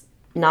just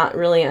not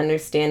really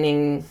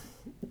understanding,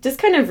 just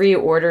kind of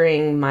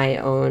reordering my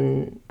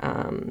own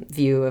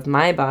view of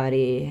my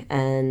body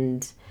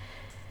and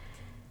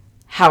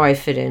how I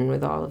fit in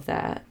with all of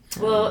that.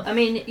 Well, I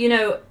mean,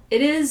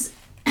 it is,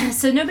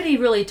 so nobody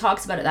really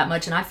talks about it that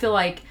much, and I feel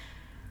like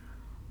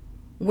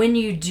when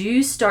you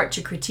do start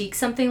to critique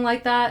something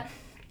like that,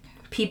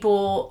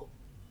 people,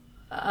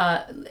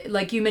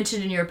 like you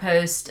mentioned in your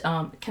post,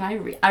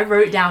 I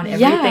wrote down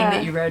everything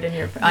that you wrote in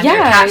your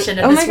caption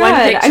of this one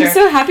picture. I'm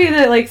so happy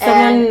that, like,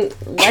 someone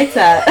likes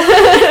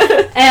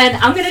that. And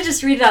I'm going to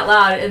just read it out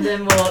loud, and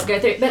then we'll go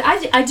through it. But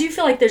I do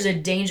feel like there's a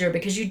danger,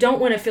 because you don't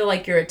want to feel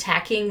like you're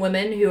attacking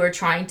women who are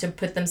trying to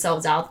put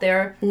themselves out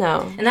there.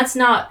 No. And that's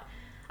not,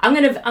 I'm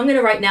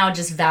gonna right now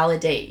just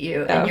validate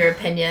you in your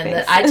opinion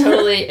that I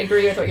totally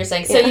agree with what you're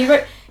saying. So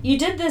you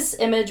did this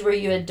image where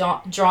you had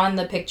drawn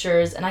the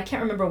pictures, and I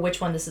can't remember which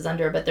one this is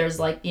under, but there's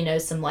like, you know,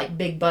 some like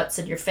big butts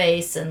in your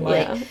face, and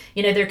like,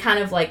 you know, they're kind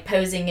of like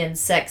posing in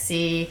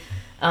sexy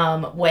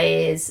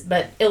ways,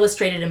 but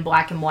illustrated in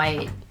black and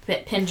white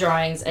pen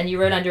drawings. And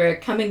you wrote under,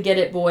 "Come and get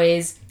it,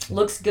 boys.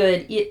 Looks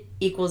good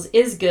equals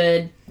is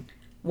good.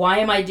 Why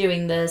am I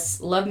doing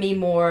this? Love me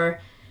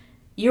more.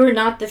 You are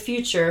not the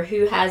future.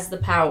 Who has the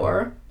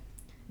power?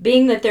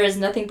 Being that there is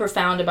nothing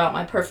profound about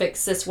my perfect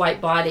cis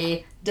white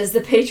body, does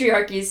the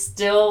patriarchy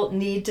still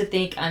need to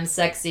think I'm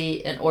sexy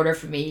in order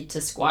for me to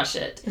squash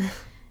it?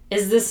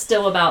 Is this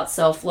still about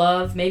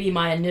self-love? Maybe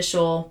my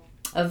initial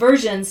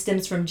aversion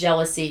stems from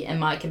jealousy and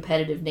my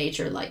competitive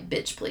nature, like,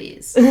 bitch,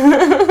 please."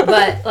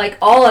 But, like,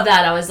 all of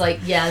that, I was like,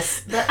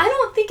 yes. But I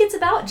don't think it's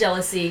about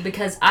jealousy,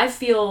 because I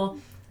feel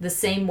the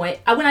same way.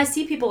 When I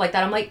see people like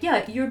that, I'm like,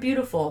 yeah, you're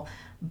beautiful.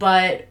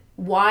 But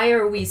why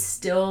are we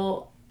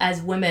still,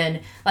 as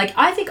women, like,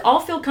 I think I'll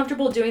feel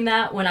comfortable doing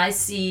that when I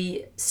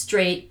see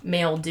straight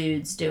male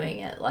dudes doing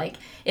it. Like,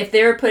 if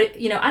they're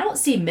I don't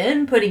see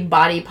men putting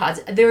body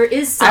positive. There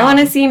is some. I want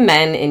to see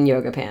men in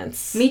yoga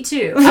pants. Me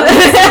too.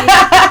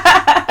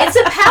 It's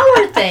a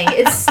power thing.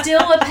 It's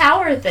still a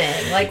power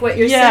thing, like what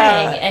you're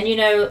saying. And, you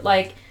know,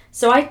 like,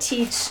 so I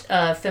teach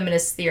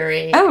feminist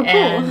theory. Oh, cool.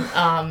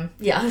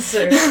 And,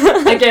 so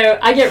I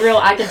get real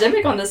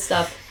academic on this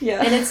stuff.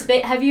 Yeah.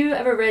 And have you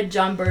ever read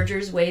John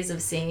Berger's Ways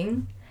of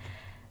Seeing?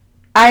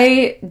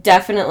 I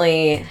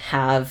definitely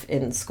have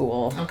in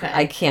school. Okay.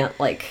 I can't,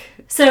 like...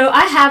 So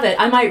I have it.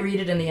 I might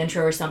read it in the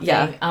intro or something.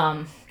 Yeah.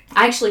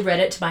 I actually read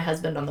it to my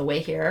husband on the way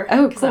here. Oh,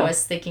 cool. Because I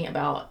was thinking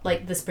about,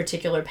 like, this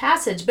particular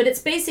passage. But it's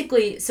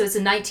basically... So it's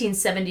a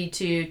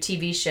 1972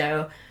 TV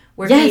show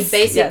where he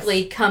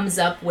basically comes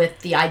up with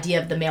the idea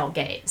of the male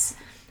gaze.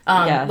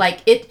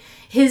 Like,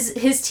 his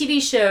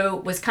TV show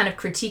was kind of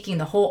critiquing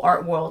the whole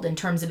art world in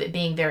terms of it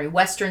being very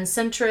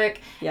Western-centric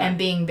and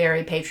being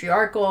very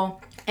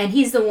patriarchal. And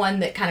he's the one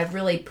that kind of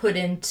really put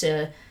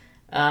into,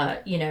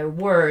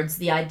 words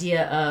the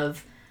idea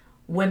of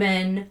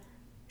women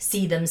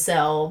see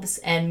themselves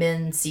and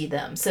men see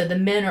them. So the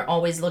men are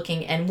always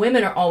looking and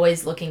women are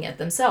always looking at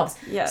themselves.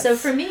 Yes. So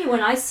for me,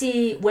 when I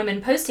see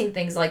women posting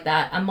things like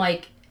that, I'm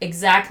like,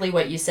 exactly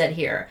what you said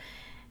here.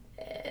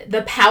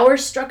 The power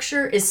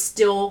structure is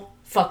still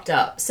fucked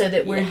up, so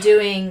that we're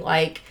doing,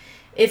 like,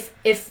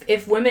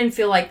 if women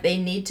feel like they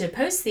need to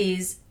post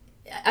these,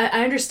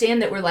 I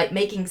understand that we're, like,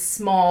 making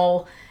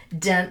small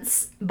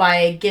dents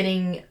by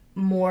getting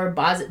more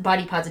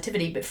body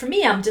positivity, but for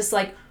me, I'm just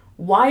like,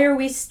 why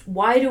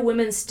do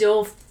women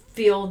still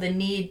feel the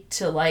need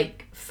to,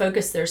 like,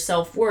 focus their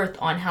self-worth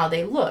on how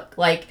they look?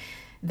 Like,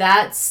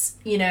 that's,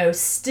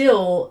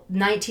 still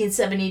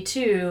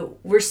 1972,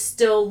 we're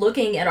still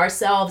looking at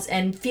ourselves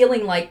and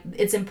feeling like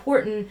it's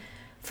important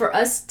for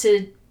us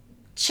to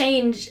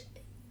change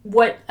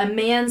what a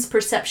man's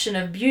perception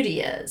of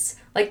beauty is.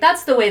 Like,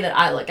 that's the way that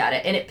I look at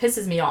it, and it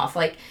pisses me off.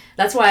 Like,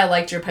 that's why I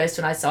liked your post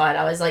when I saw it.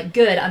 I was like,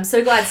 good, I'm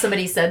so glad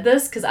somebody said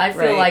this, because I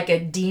feel like a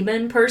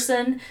demon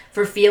person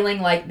for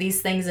feeling like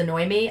these things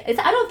annoy me. I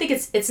don't think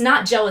it's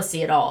not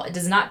jealousy at all. It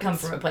does not come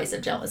from a place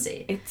of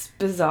jealousy. It's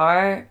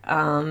bizarre.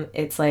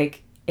 It's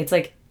like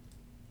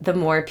the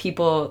more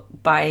people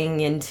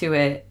buying into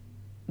it,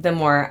 the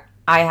more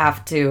I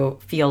have to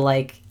feel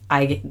like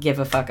I give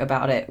a fuck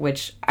about it,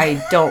 which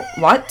I don't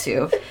want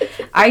to.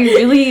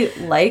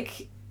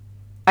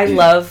 I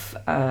love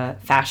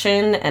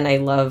fashion, and I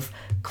love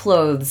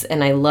clothes,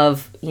 and I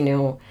love,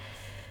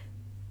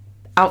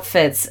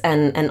 outfits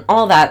and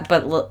all that,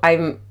 but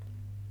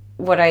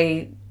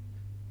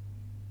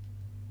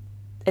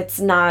it's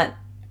not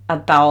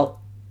about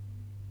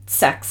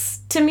sex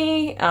to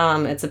me.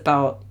 It's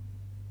about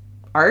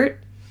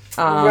art.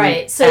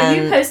 Right. So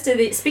you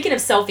posted speaking of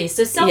selfies,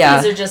 so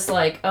selfies are just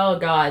like, oh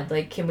God,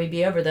 like, can we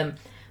be over them?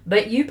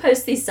 But you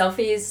post these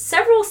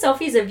several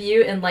selfies of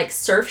you in, like,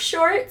 surf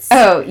shorts.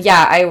 Oh,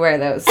 yeah, I wear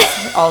those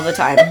all the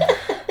time.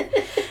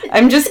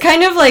 I'm just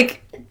kind of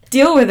like,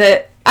 deal with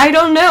it. I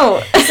don't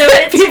know. So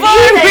people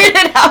are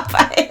weirded out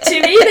by it.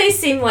 To me, they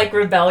seem like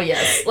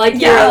rebellious. Like,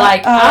 you're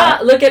like,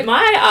 look at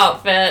my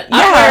outfit.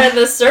 I'm wearing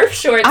the surf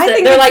shorts.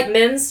 They're like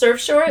men's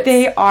surf shorts?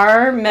 They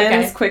are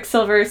men's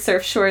Quicksilver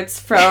surf shorts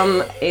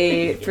from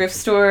a thrift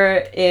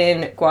store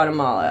in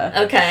Guatemala.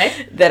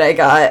 Okay. That I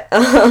got.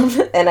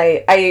 And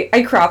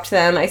I cropped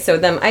them. I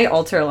sewed them. I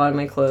alter a lot of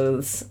my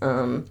clothes.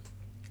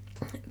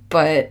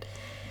 But...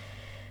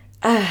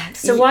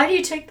 so why do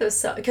you take those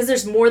selfies? Because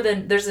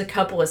there's a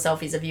couple of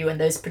selfies of you in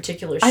those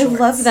particular shorts. I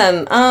love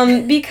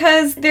them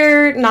because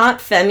they're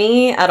not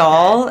femmy at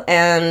all,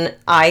 and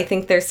I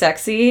think they're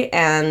sexy,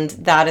 and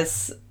that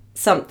is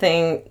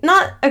something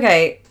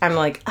I'm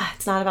like,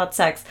 it's not about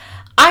sex.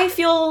 I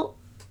feel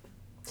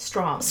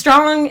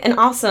strong and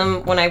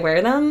awesome when I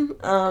wear them,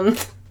 and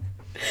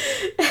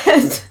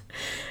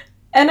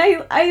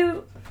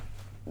I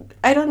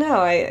don't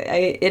know,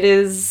 it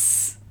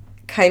is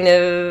kind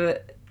of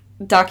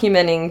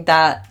documenting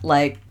that,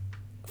 like,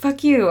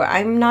 fuck you,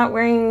 I'm not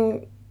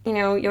wearing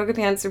yoga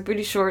pants or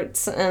booty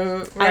shorts,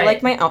 and Right. I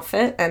like my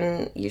outfit,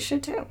 and you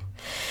should too.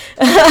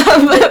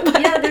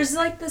 Yeah, there's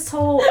like this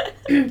whole,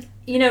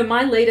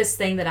 my latest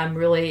thing that I'm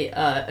really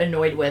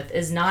annoyed with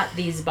is not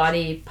these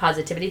body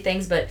positivity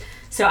things, but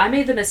so I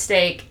made the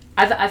mistake.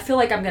 I feel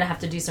like I'm going to have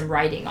to do some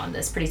writing on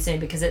this pretty soon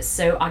because it's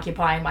so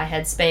occupying my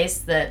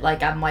headspace that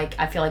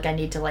I feel like I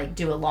need to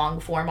do a long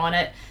form on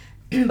it.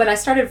 But I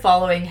started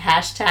following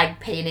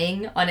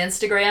 #painting on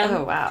Instagram.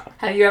 Oh, wow.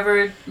 Have you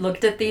ever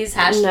looked at these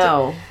hashtags?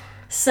 No.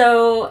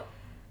 So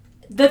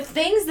the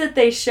things that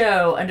they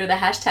show under the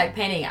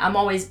 #painting, I'm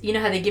always,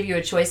 how they give you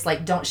a choice,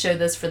 like, don't show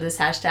this for this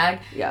hashtag.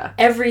 Yeah.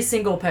 Every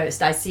single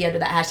post I see under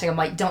that hashtag, I'm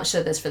like, don't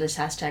show this for this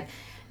hashtag.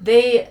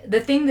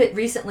 The thing that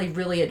recently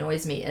really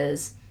annoys me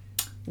is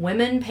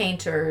women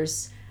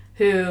painters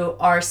who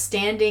are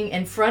standing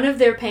in front of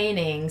their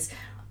paintings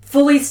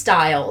fully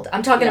styled.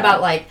 I'm talking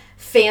about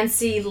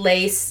fancy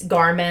lace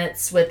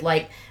garments with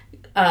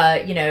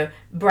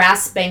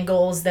brass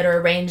spangles that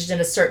are arranged in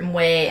a certain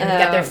way, and they've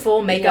got their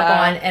full makeup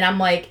on, and I'm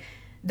like,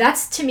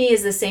 that's to me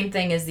is the same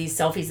thing as these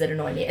selfies that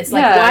annoy me. It's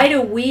like,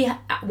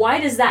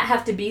 why does that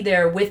have to be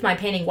there with my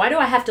painting? Why do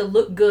I have to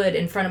look good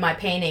in front of my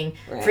painting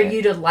for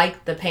you to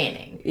like the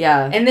painting?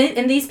 Yeah.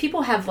 And these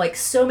people have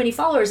so many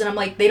followers, and I'm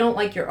like, they don't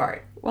like your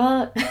art.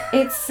 Well,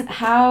 it's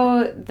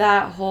how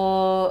that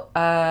whole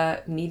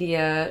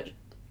media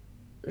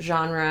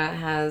genre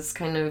has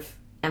kind of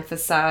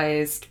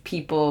emphasized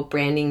people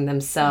branding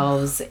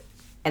themselves,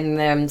 and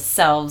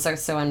themselves are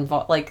so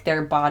involved,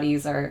 their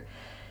bodies are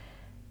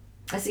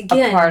a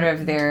part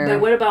of their... But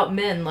what about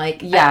men?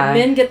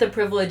 Men get the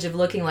privilege of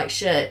looking like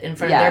shit in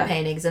front of their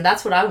paintings, and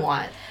that's what I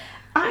want.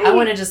 I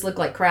want to just look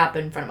like crap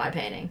in front of my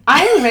painting.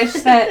 I wish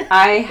that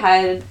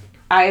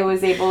I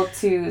was able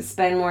to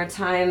spend more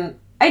time...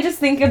 I just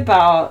think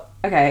about,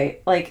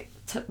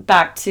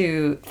 back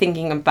to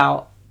thinking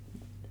about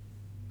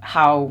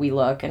how we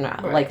look and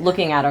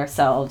looking at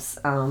ourselves.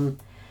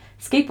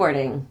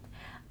 Skateboarding.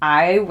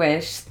 I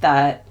wish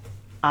that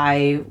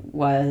I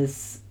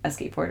was a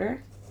skateboarder.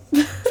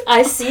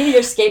 I see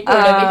your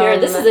skateboard over here.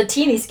 This is a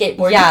teeny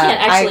skateboard. Yeah, you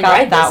can't actually I got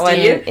ride that this, one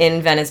do you?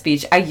 in Venice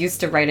Beach. I used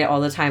to ride it all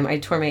the time. I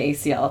tore my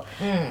ACL.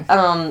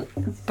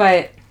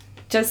 But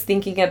just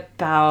thinking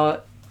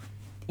about,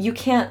 you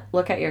can't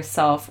look at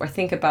yourself or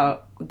think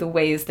about the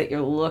ways that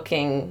you're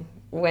looking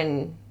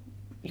when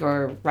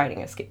you're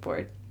riding a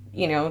skateboard.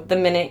 The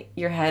minute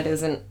your head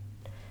is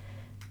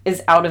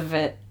out of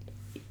it,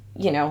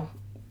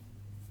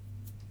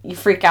 you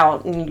freak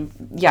out and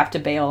you have to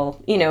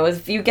bail.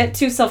 If you get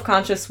too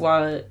self-conscious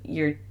while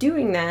you're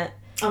doing that,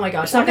 oh my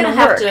gosh, it's not I'm gonna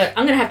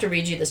gonna have to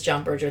read you this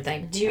John Berger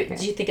thing. Do you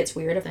think it's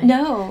weird of me?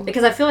 No,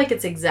 because I feel like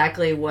it's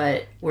exactly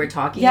what we're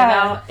talking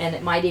about, and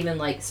it might even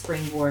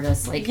springboard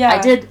us. I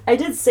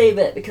did save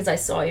it because I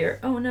saw your.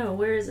 Oh no,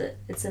 where is it?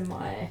 It's in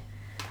my.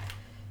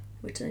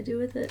 What did I do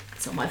with it?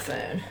 It's on my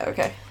phone.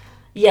 Okay.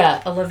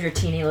 Yeah, I love your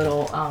teeny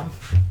little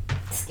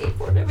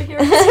skateboard over here.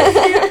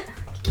 It's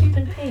so cute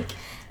and pink.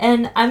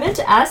 And I meant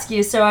to ask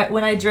you,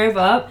 when I drove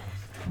up,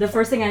 the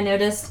first thing I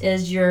noticed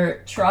is your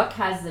truck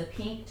has the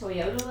pink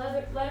Toyota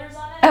letters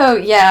on it. Oh,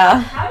 yeah.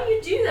 How do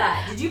you do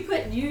that? Did you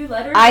put new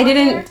letters I on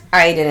didn't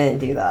there?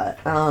 do that.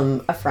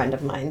 A friend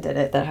of mine did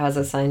it that has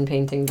a sign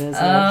painting business.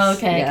 Oh,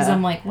 okay. Because Yeah.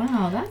 I'm like,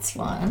 wow, that's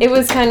fun. It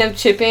was kind of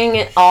chipping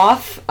it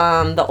off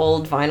the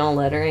old vinyl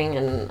lettering,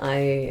 and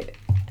I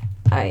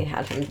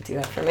had him do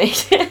that for me.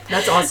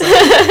 That's awesome.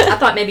 I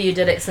thought maybe you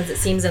did it since it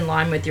seems in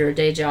line with your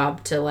day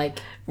job to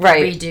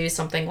redo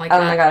something like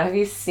that. Oh my god, have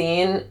you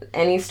seen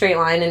any straight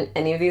line in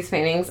any of these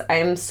paintings? I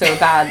am so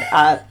bad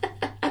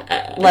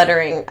at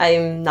lettering.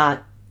 I'm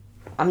not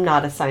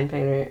a sign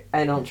painter.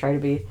 I don't try to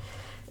be.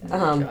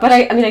 But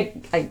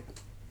I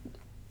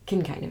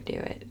can kind of do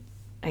it.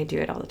 I do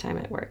it all the time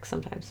at work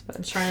sometimes. But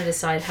I'm trying to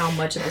decide how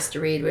much of this to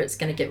read, but it's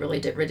going to get really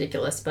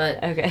ridiculous.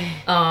 But okay.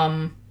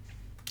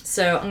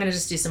 So I'm going to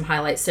just do some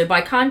highlights. So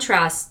by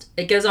contrast,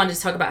 it goes on to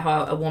talk about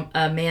how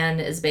a man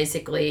is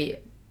basically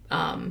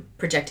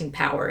projecting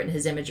power in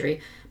his imagery.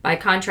 By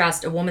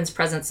contrast, a woman's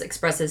presence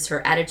expresses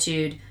her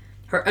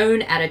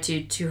own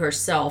attitude to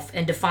herself,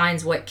 and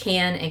defines what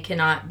can and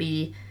cannot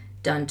be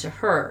done to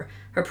her.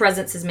 Her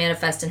presence is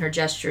manifest in her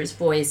gestures,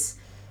 voice,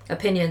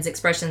 opinions,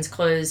 expressions,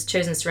 clothes,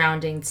 chosen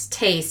surroundings,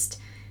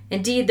 taste.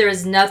 Indeed, there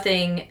is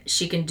nothing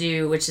she can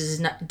do which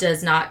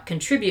does not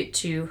contribute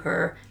to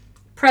her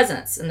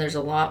presence. And there's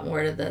a lot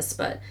more to this,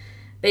 but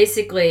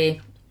basically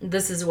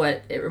this is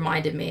what it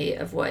reminded me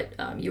of what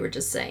you were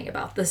just saying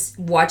about this,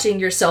 watching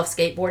yourself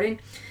skateboarding.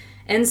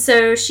 And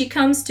so she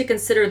comes to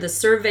consider the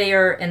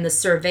surveyor and the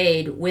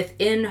surveyed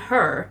within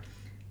her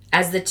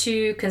as the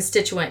two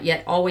constituent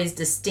yet always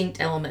distinct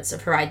elements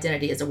of her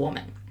identity as a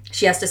woman.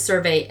 She has to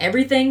survey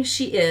everything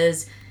she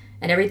is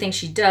and everything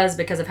she does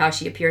because of how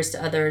she appears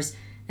to others,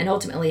 and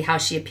ultimately how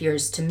she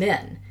appears to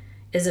men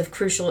is of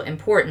crucial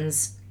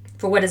importance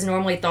for what is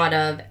normally thought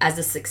of as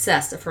the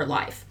success of her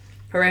life.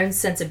 Her own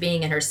sense of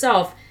being in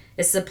herself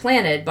is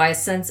supplanted by a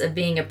sense of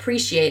being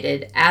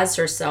appreciated as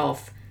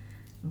herself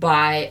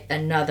by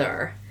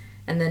another.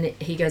 And then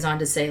he goes on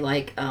to say,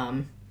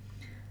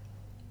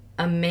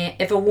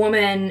 if a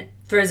woman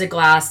throws a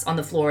glass on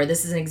the floor,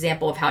 this is an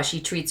example of how she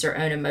treats her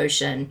own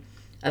emotion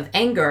of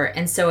anger,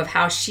 and so of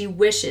how she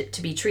wish it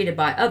to be treated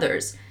by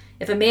others.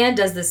 If a man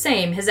does the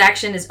same, his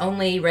action is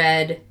only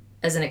read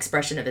as an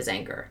expression of his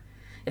anger.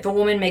 If a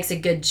woman makes a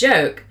good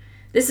joke,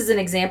 this is an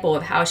example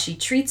of how she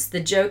treats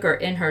the joker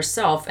in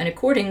herself, and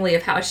accordingly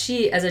of how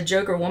she, as a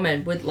joker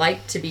woman, would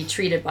like to be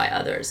treated by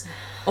others.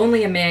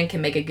 Only a man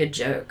can make a good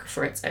joke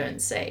for its own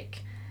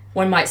sake.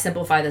 One might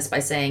simplify this by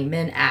saying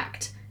men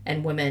act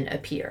and women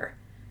appear.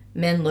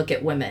 Men look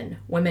at women.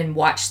 Women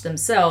watch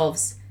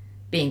themselves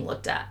being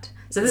looked at.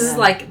 So this is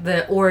like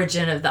the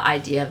origin of the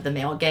idea of the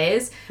male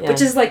gaze, which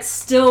is like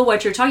still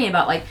what you're talking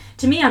about. Like,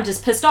 to me, I'm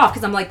just pissed off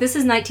because I'm like, this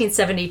is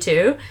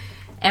 1972.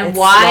 And it's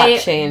why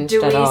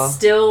do we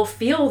still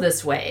feel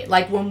this way?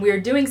 Like, when we're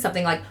doing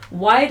something, like,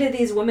 why do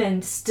these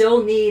women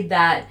still need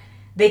that?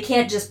 They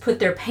can't just put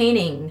their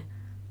painting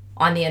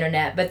on the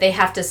internet, but they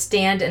have to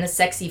stand in a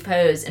sexy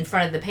pose in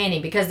front of the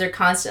painting because they're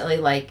constantly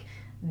like,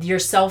 your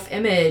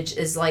self-image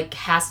is like,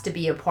 has to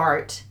be a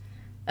part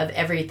of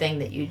everything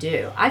that you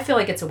do. I feel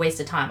like it's a waste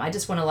of time. I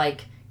just want to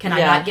like, can I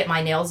not get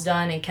my nails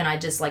done, and can I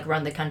just like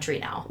run the country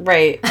now?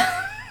 Right.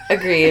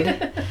 Agreed.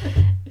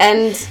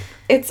 And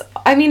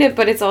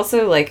but it's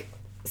also like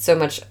so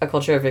much a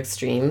culture of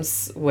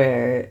extremes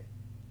where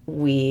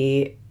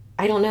I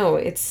don't know,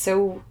 it's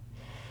so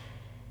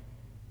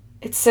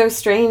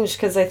strange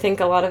because I think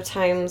a lot of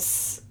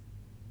times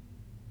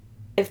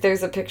if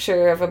there's a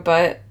picture of a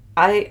butt,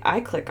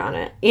 I click on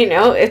it. You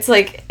know, it's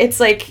like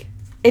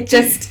it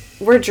just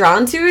we're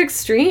drawn to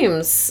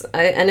extremes,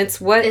 and it's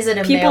what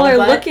people are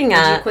looking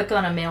at. Did you click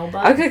on a male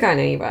butt? I'll click on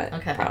any butt.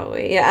 Okay,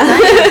 probably, yeah.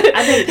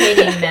 I've been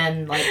painting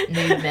men, like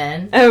nude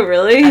men. Oh,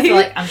 really? I feel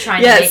like I'm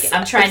trying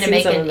to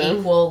make an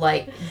equal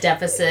like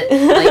deficit,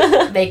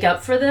 like make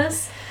up for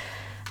this.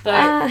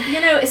 But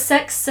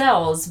sex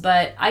sells.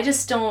 But I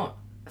just don't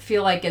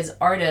feel like as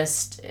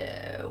artists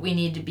we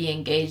need to be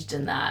engaged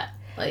in that.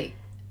 Like,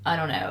 I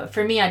don't know.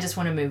 For me, I just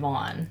want to move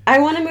on. I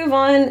want to move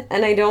on,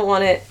 and I don't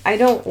want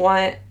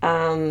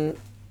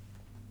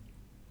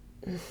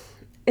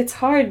it's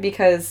hard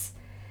because,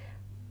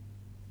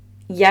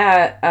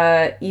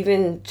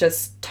 even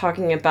just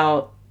talking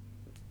about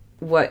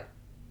what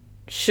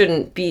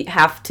shouldn't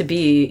have to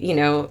be,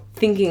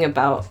 thinking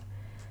about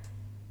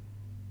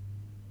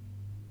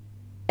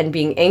and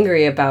being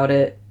angry about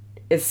it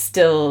is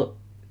still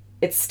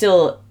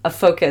a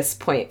focus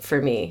point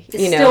for me.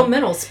 It's still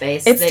mental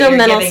space. It's still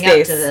mental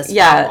space. Up to this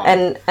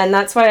problem. And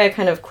that's why I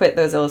kind of quit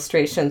those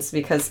illustrations,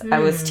 because I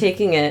was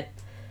taking it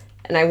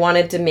and I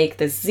wanted to make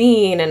this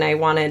zine and I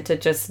wanted to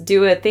just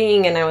do a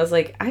thing, and I was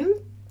like, I'm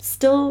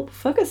still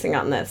focusing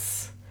on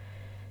this.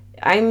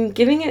 I'm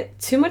giving it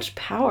too much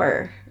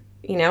power.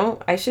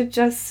 I should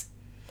just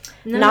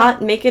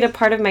not make it a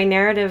part of my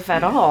narrative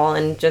at all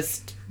and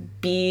just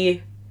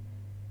be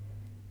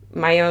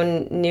my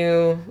own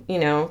new,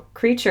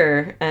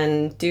 creature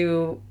and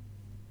do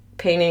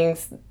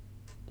paintings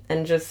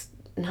and just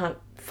not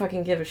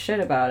fucking give a shit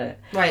about it.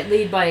 Right,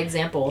 lead by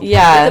example.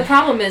 Yeah. But the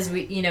problem is,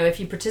 if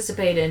you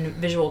participate in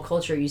visual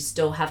culture, you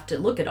still have to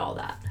look at all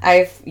that.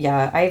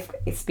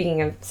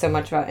 Speaking of so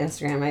much about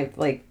Instagram, I've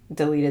like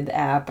deleted the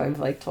app. I've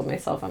like told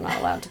myself I'm not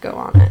allowed to go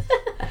on it.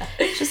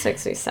 It just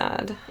makes me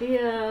sad.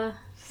 Yeah.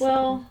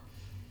 Well,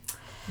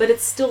 but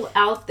it's still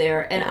out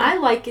there, and I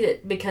like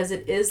it because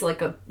it is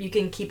like you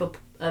can keep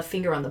a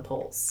finger on the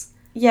pulse.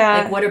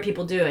 Yeah. Like, what are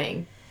people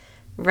doing?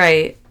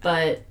 Right.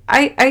 But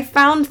I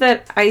found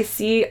that I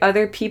see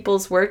other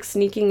people's work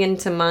sneaking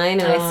into mine,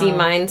 and I see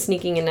mine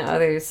sneaking into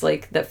others,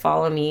 like, that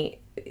follow me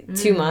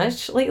too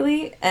much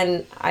lately,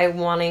 and I'm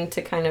wanting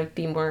to kind of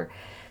be more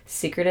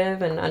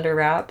secretive and under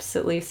wraps,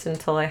 at least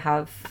until I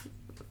have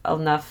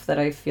enough that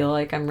I feel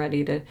like I'm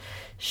ready to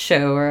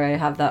show, or I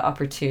have that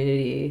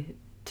opportunity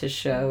to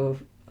show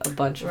a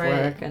bunch of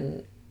work,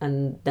 and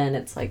then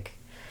it's like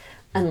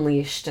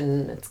unleashed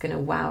and it's gonna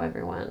wow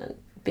everyone and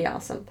be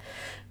awesome.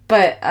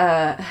 But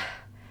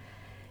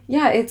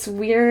it's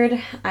weird.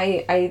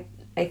 I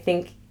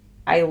think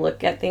I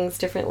look at things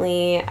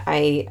differently.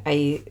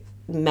 I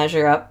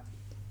measure up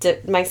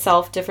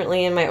myself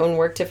differently and my own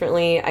work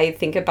differently. I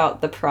think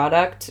about the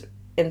product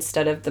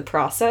instead of the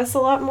process a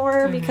lot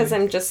more, because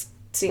I'm just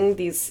seeing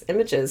these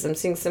images. I'm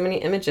seeing so many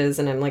images,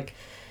 and I'm like,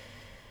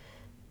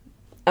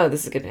 oh,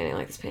 this is a good painting. I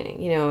like this painting,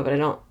 but I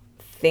don't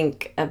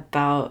think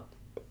about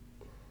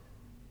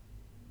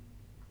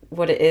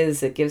what it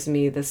is that gives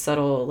me the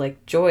subtle,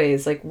 like,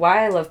 joys. Like,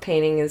 why I love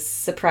painting is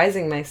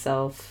surprising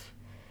myself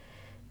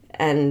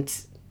and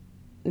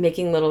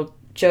making little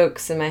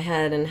jokes in my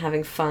head and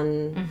having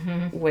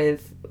fun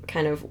with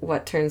kind of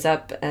what turns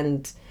up.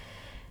 And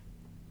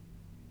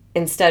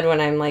instead, when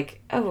I'm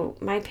like, oh,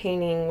 my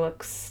painting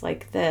looks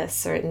like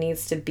this, or it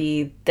needs to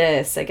be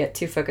this, I get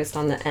too focused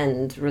on the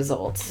end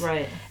result.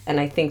 Right. And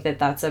I think that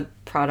that's a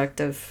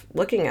product of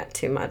looking at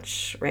too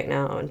much right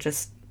now,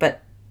 and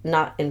but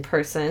not in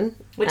person.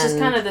 Which is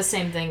kind of the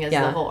same thing as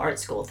the whole art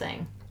school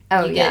thing.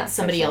 Oh, you get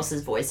somebody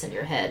else's voice in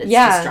your head. It's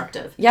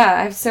destructive. Yeah,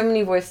 I have so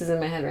many voices in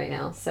my head right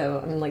now, so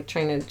I'm like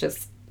trying to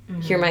just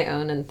hear my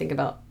own and think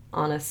about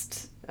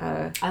honest.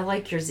 I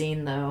like your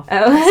zine though.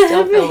 Oh, I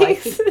still feel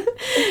like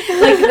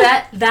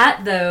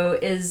that though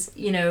is,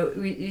 you know,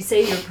 you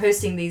say you're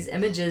posting these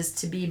images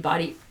to be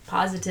body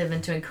positive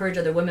and to encourage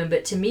other women,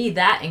 but to me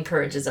that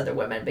encourages other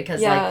women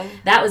because like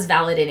that was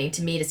validating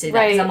to me to see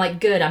that because I'm like,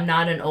 good, I'm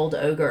not an old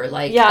ogre,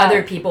 like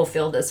other people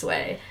feel this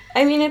way.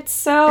 I mean, it's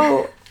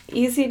so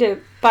easy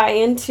to buy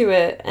into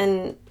it,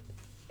 and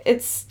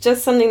it's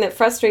just something that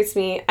frustrates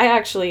me.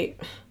 I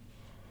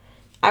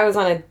was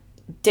on a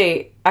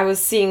date. I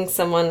was seeing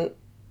someone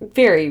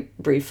very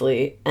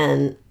briefly,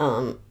 and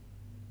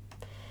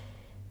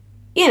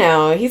you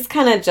know, he's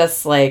kind of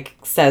just like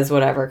says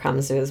whatever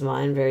comes to his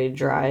mind, very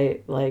dry,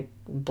 like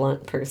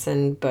blunt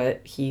person,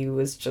 but he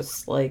was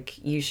just like,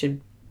 you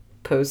should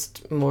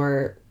post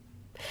more.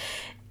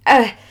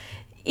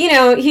 You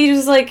know, he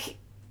was like,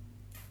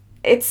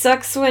 it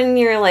sucks when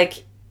you're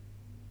like,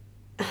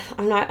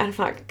 I'm not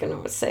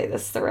gonna say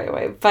this the right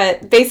way,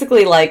 but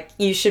basically like,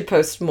 you should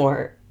post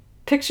more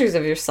pictures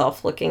of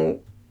yourself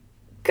looking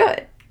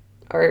good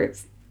or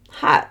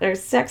hot or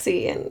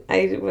sexy. And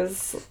I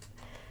was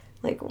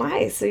like,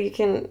 why? So you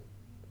can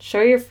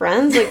show your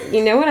friends, like,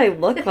 you know what I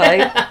look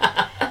like.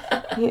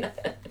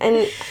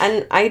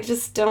 and I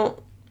just don't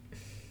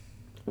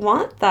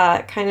want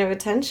that kind of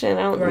attention.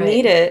 I don't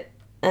need it.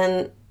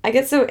 And I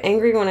get so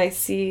angry when I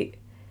see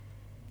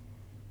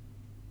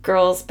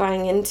girls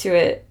buying into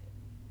it,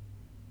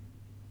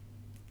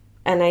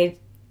 and it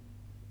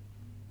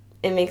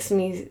makes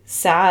me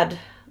sad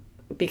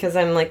because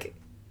I'm like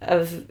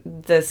of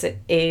this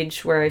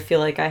age where I feel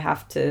like I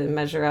have to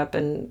measure up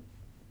and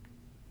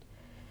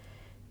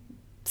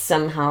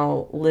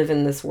somehow live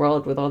in this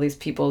world with all these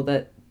people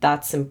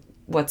that's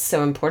what's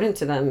so important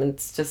to them.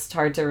 It's just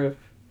hard to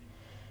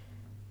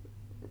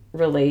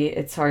relate.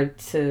 It's hard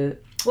to...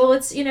 Well,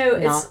 it's, you know,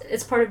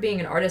 it's part of being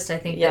an artist, I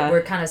think, that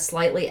we're kind of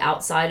slightly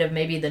outside of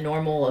maybe the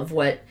normal of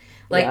what...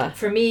 Like,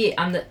 for me,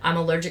 I'm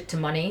allergic to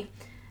money.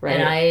 Right.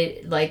 And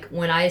I, like,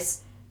 when I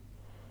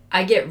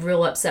get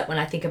real upset when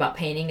I think about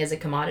painting as a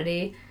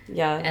commodity.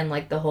 Yeah. And,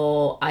 like, the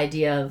whole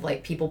idea of,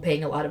 like, people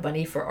paying a lot of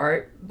money for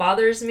art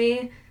bothers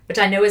me, which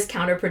I know is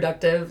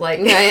counterproductive. Like...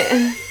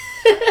 Right.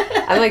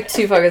 I'm, like,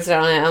 too focused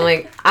on it. I'm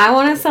like, I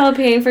want to sell a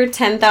painting for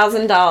 $10,000.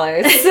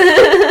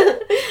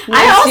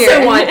 I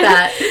also want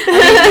that.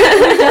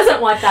 I mean, who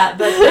doesn't want that?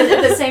 But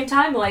at the same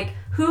time, like,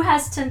 who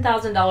has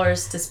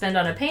 $10,000 to spend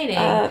on a painting?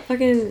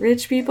 Fucking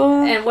rich people.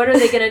 And what are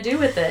they going to do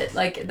with it?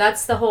 Like,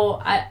 that's the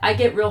whole... I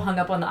get real hung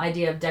up on the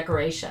idea of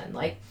decoration.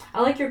 Like,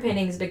 I like your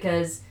paintings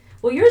because...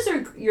 Well,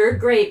 you're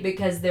great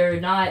because they're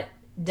not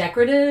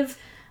decorative,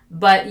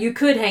 but you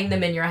could hang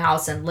them in your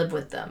house and live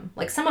with them.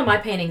 Like, some of my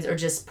paintings are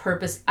just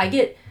purpose... I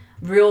get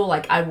real,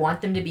 like, I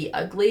want them to be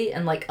ugly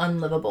and, like,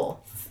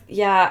 unlivable.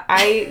 Yeah,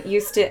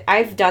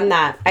 I've done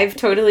that. I've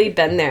totally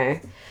been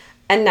there.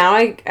 And now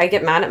I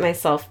get mad at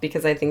myself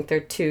because I think they're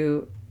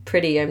too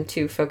pretty. I'm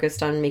too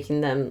focused on making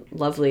them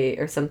lovely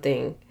or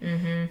something.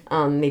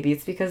 Mm-hmm. Maybe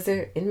it's because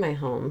they're in my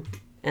home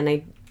and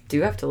I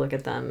do have to look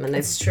at them. And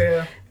it's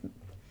true.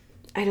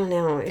 I don't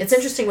know. It's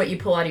interesting what you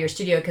pull out of your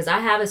studio because I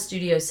have a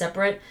studio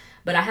separate,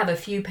 but I have a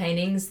few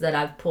paintings that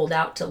I've pulled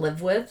out to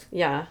live with.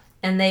 Yeah.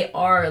 And they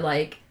are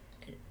like,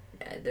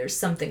 there's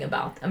something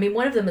about, I mean,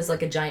 one of them is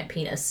like a giant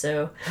penis,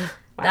 so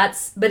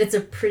but it's a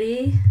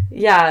pretty,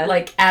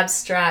 like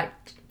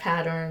abstract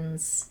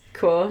patterns.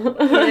 Cool.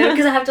 You know,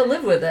 because I have to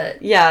live with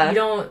it. Yeah. You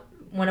don't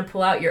want to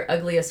pull out your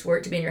ugliest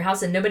work to be in your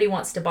house, and nobody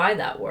wants to buy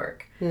that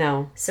work.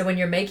 No. So when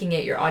you're making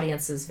it, your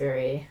audience is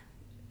very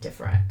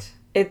different.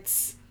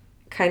 It's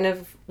kind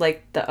of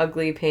like the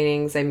ugly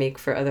paintings I make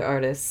for other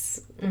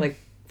artists, like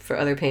for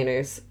other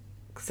painters.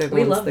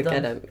 We love them.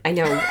 Get them. I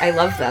know. I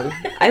love them.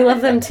 I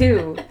love them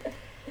too.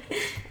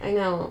 I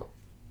know.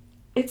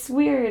 It's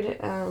weird.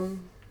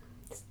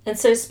 And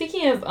so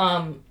speaking of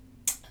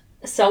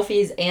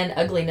selfies and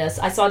ugliness,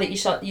 I saw that you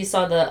saw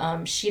the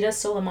Shida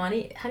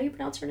Soleimani. How do you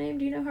pronounce her name?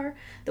 Do you know her?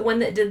 The one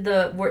that did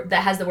the work,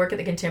 that has the work at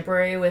the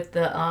Contemporary with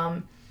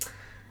the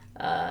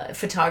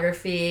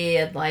photography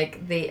and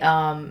like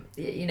the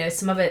you know,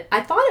 some of it. I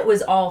thought it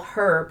was all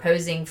her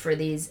posing for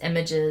these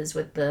images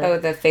with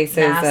the faces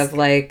mask. Of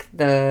like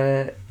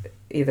the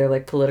either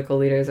like political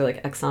leaders or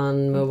like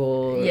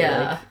ExxonMobil.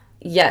 Yeah. Like,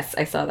 yes,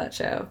 I saw that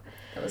show.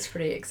 That was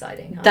pretty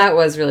exciting. Huh? That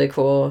was really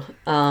cool.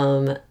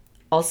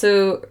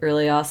 Also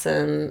really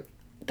awesome.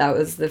 That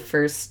was the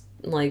first,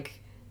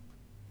 like,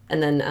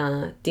 and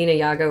then Dina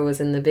Yago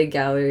was in the big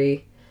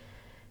gallery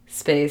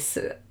space.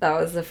 That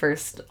was the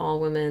first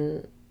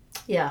all-women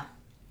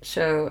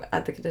show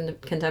at the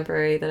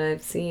Contemporary that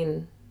I've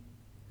seen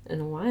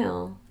in a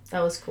while.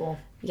 That was cool.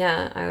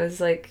 Yeah, I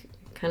was, like,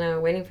 kind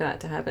of waiting for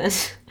that to happen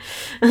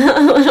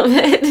a little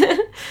bit.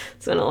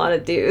 It's been a lot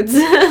of dudes.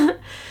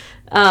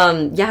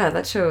 Yeah,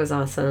 that show was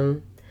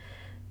awesome.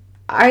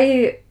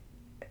 I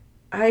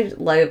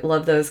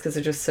love those because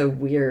they're just so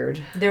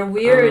weird. They're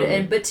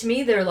weird, but to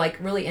me they're like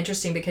really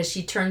interesting because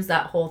she turns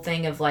that whole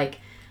thing of like,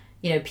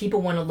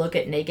 people want to look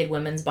at naked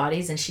women's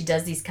bodies, and she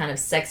does these kind of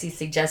sexy,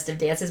 suggestive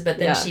dances, but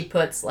then she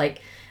puts,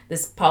 like,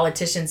 this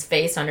politician's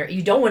face on her.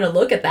 You don't want to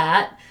look at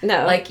that.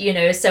 No. Like,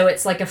 so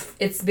it's like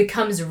it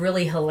becomes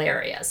really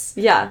hilarious.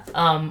 Yeah.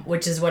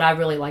 Which is what I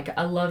really like.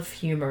 I love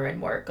humor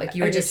in work. Like,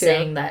 you were just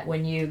saying that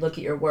when you look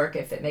at your work,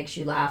 if it makes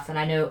you laugh. And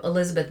I know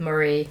Elizabeth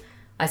Murray,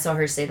 I saw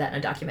her say that in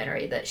a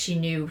documentary, that she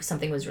knew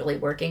something was really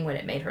working when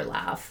it made her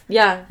laugh.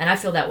 Yeah. And I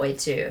feel that way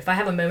too. If I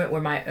have a moment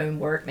where my own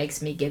work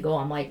makes me giggle,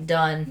 I'm like,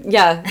 done.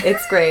 Yeah,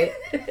 it's great.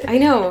 I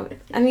know.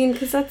 I mean,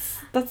 because that's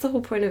the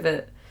whole point of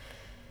it.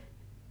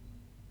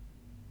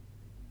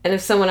 And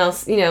if someone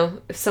else,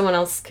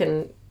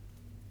 can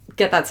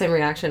get that same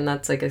reaction,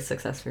 that's like a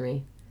success for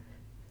me.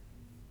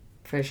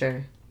 For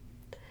sure.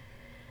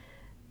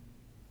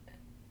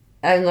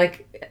 I'm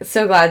like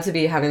so glad to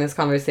be having this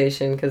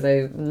conversation, because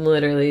I've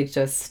literally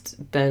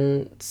just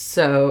been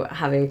so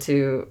having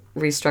to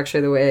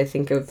restructure the way I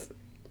think of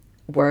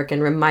work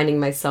and reminding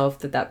myself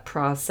that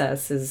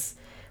process is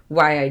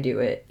why I do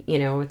it.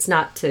 It's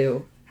not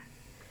to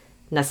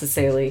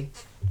necessarily,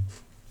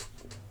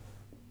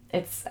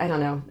 I don't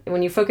know,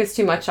 when you focus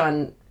too much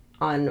on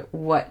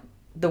what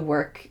the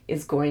work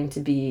is going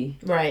to be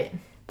right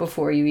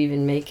before you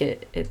even make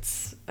it,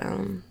 it's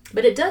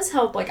but it does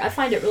help. Like, I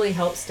find it really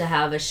helps to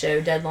have a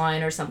show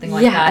deadline or something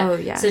like that. Oh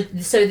yeah.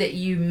 So that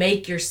you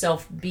make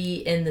yourself be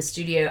in the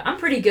studio. I'm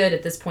pretty good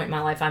at this point in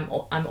my life. I'm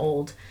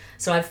old,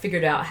 so I've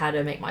figured out how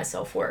to make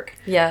myself work.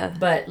 Yeah.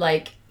 But,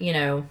 like,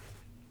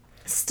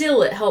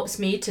 still it helps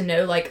me to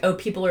know, like, oh,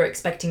 people are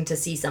expecting to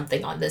see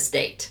something on this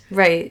date.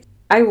 Right.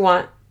 I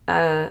want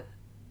to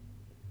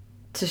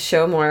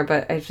show more,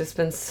 but I've just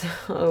been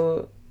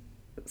so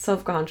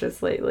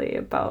self-conscious lately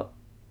about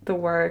the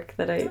work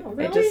that I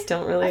just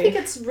don't really... I think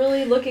it's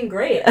really looking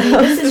great. I mean,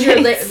 this is your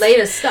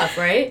latest stuff,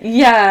 right?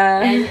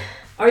 Yeah. And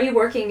are you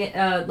working,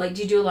 do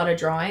you do a lot of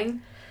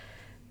drawing?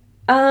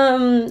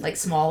 Like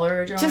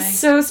smaller drawing? Just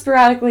so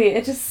sporadically.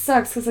 It just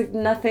sucks because, like,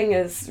 nothing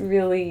is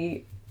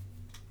really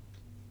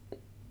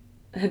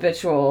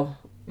habitual.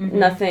 Mm-hmm.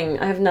 Nothing.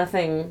 I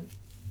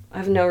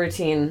have no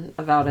routine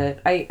about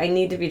it. I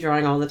need to be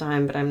drawing all the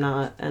time, but I'm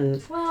not.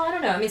 And well, I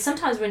don't know. I mean,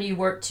 sometimes when you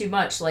work too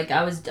much, like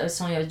I was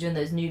telling you, I was doing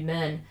those nude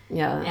men.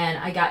 Yeah. And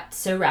I got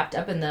so wrapped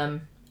up in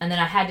them, and then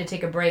I had to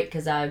take a break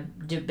because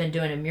I've been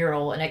doing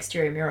an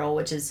exterior mural,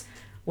 which is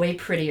way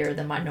prettier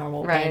than my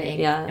normal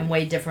painting. Yeah. And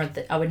way different.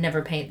 I would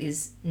never paint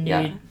these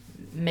nude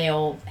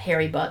male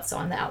hairy butts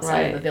on the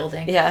outside of a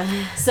building.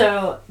 Yeah.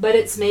 So, but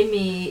it's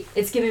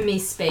given me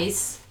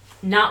space.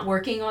 Not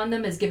working on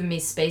them has given me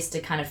space to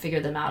kind of figure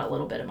them out a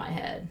little bit in my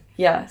head.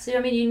 Yeah. So, I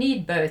mean, you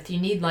need both. You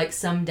need, like,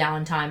 some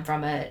downtime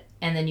from it,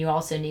 and then you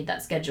also need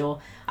that schedule.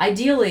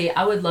 Ideally,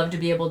 I would love to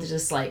be able to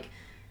just, like,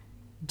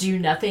 do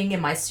nothing in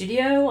my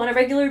studio on a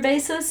regular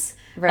basis.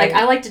 Right.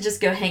 Like, I like to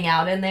just go hang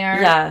out in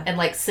there and,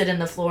 like, sit in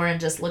the floor and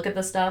just look at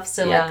the stuff.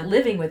 So, like,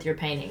 living with your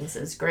paintings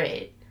is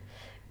great.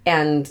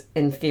 And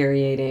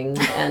infuriating,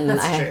 and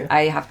That's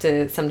I have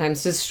to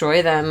sometimes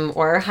destroy them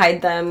or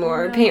hide them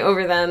or paint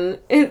over them.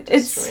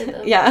 It's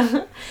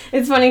yeah,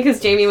 it's funny because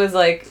Jamie was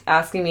like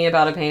asking me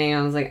about a painting,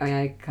 and I was like, oh yeah,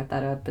 I cut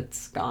that up,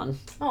 it's gone.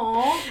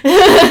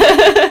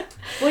 Aww.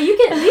 Well, you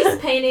can these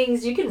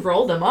paintings, you can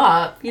roll them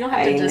up. You don't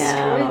have to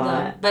destroy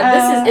them.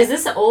 But is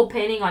this an old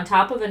painting on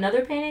top of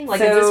another painting?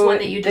 Like, is this one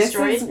that you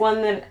destroyed? This is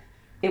one that.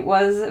 It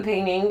was a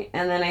painting,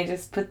 and then I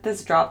just put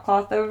this drop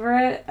cloth over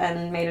it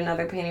and made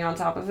another painting on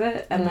top of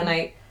it, and then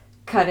I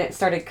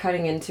started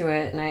cutting into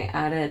it, and I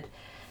added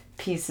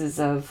pieces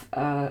of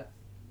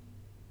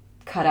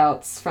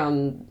cutouts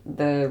from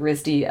the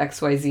RISD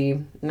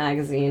XYZ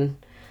magazine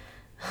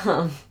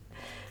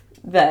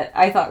that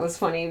I thought was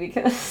funny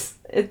because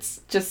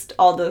it's just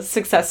all the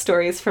success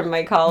stories from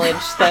my college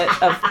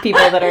of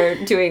people that are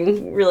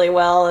doing really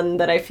well and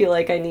that I feel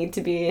like I need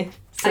to be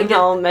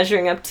somehow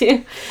measuring up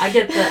to. I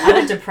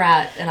went to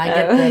Pratt, and I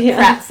get the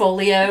Pratt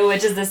Folio,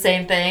 which is the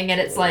same thing, and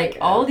it's like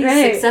all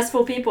these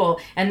successful people,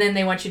 and then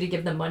they want you to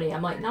give them money.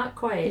 I'm like, not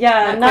quite.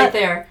 Yeah, not quite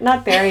there.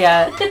 Not there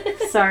yet.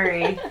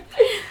 Sorry.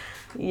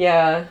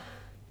 Yeah.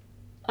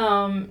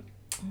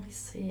 Let me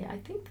see. I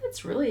think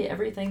that's really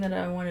everything that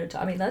I wanted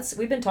to. I mean,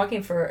 we've been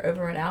talking for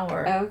over an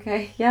hour.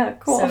 Okay. Yeah.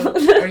 Cool. So,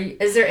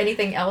 is there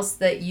anything else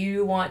that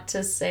you want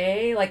to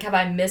say? Like, have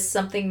I missed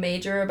something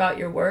major about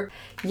your work?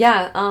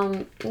 Yeah.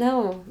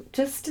 No.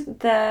 Just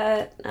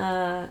that.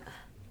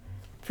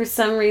 For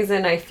some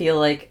reason, I feel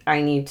like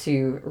I need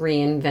to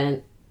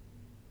reinvent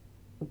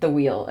the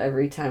wheel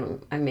every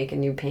time I make a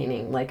new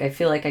painting. Like, I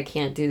feel like I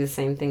can't do the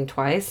same thing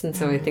twice, and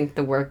so I think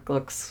the work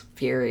looks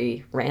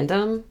very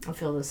random. I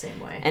feel the same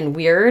way. And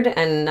weird,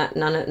 and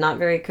not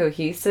very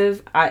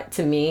cohesive,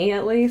 to me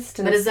at least.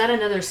 And but is that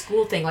another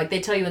school thing? Like,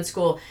 they tell you in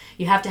school,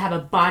 you have to have a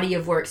body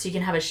of work so you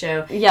can have a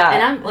show. Yeah.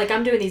 And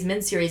I'm doing these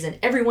men's series, and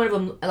every one of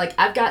them, like,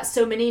 I've got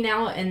so many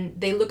now, and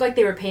they look like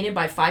they were painted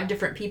by 5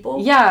 different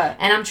people. Yeah.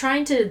 And I'm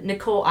trying to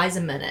Nicole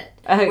Eisenman it.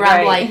 Where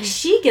I'm like,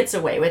 she gets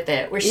away with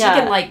it. Where she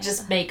can, like,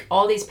 just make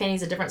all these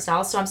paintings of different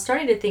styles. So I'm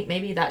starting to think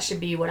maybe that should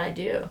be what I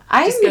do.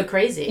 Just go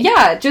crazy.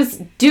 Yeah,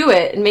 just do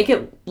it and make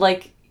it,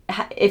 like,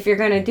 if you're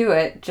going to do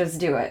it, just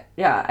do it.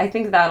 Yeah, I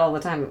think that all the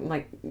time.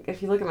 Like,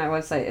 if you look at my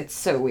website, it's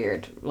so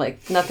weird.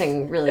 Like,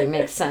 nothing really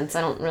makes sense.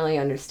 I don't really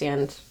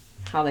understand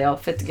how they all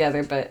fit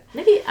together, but...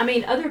 Maybe, I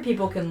mean, other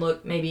people can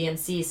look maybe and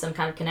see some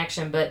kind of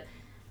connection, but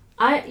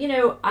I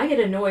get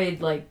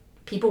annoyed, like,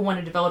 people want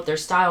to develop their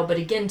style, but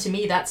again, to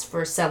me, that's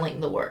for selling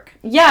the work.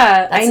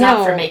 Yeah, that's I know.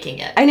 not for making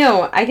it. I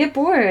know. I get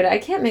bored. I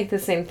can't make the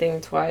same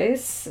thing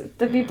twice.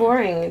 That'd be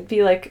boring. It'd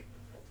be, like,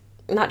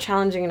 not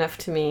challenging enough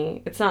to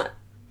me. It's not...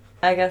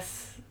 I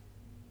guess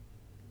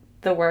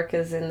the work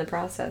is in the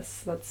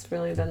process. That's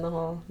really been the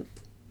whole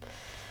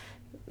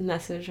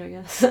message, I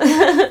guess.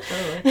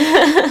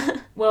 Totally.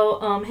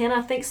 Well,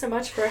 Hannah, thanks so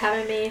much for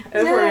having me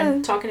over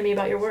and talking to me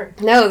about your work.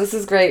 No, this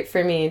is great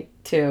for me,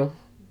 too.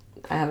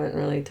 I haven't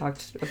really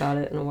talked about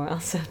it in a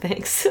while, so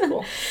thanks.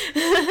 Cool.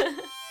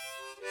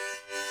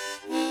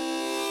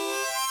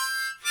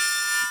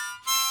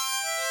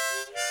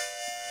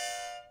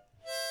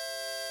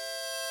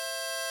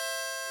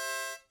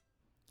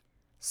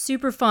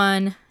 Super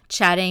fun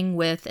chatting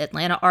with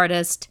Atlanta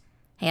artist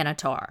Hannah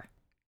Tarr.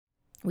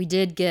 We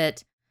did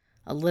get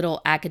a little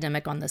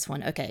academic on this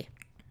one. Okay,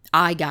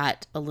 I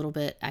got a little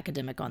bit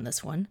academic on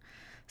this one.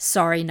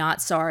 Sorry,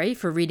 not sorry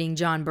for reading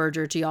John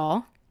Berger to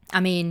y'all. I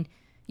mean,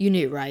 you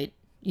knew, right?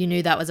 You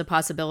knew that was a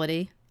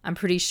possibility. I'm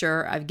pretty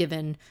sure I've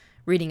given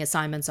reading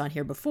assignments on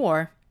here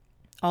before,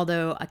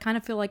 although I kind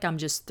of feel like I'm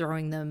just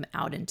throwing them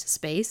out into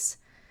space.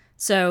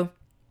 So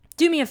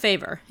do me a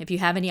favor. If you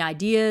have any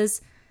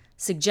ideas,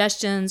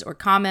 suggestions, or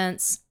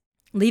comments,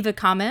 leave a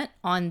comment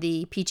on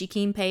the Peachy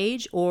Keen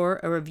page or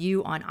a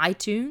review on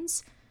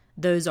iTunes.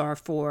 Those are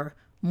for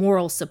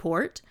moral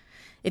support.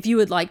 If you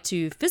would like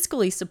to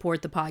fiscally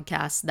support the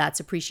podcast, that's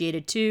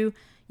appreciated too.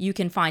 You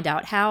can find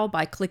out how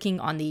by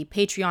clicking on the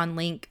Patreon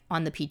link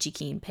on the Peachy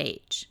Keen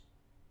page.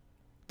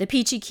 The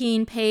Peachy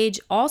Keen page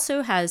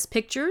also has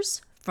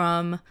pictures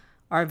from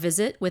our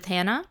visit with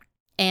Hannah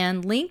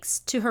and links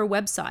to her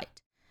website,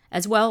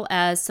 as well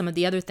as some of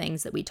the other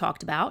things that we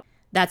talked about.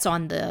 That's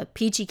on the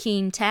Peachy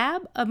Keen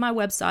tab of my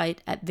website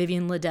at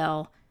Vivian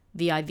Liddell,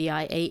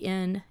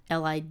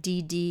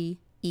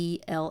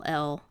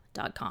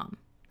 VivianLiddell.com.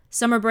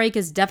 Summer break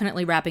is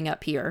definitely wrapping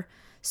up here.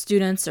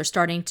 Students are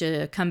starting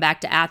to come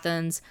back to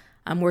Athens.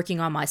 I'm working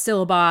on my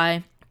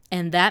syllabi,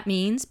 and that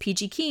means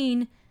Peachy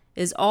Keen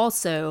is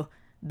also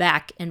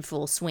back in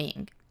full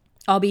swing.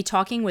 I'll be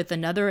talking with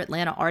another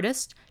Atlanta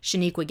artist,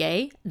 Shaniqua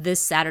Gay, this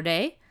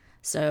Saturday,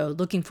 so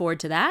looking forward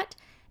to that.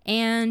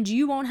 And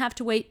you won't have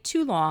to wait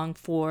too long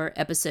for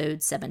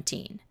episode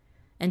 17.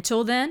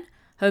 Until then,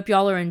 hope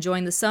y'all are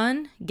enjoying the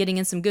sun, getting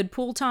in some good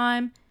pool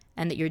time,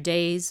 and that your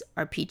days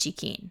are peachy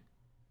keen.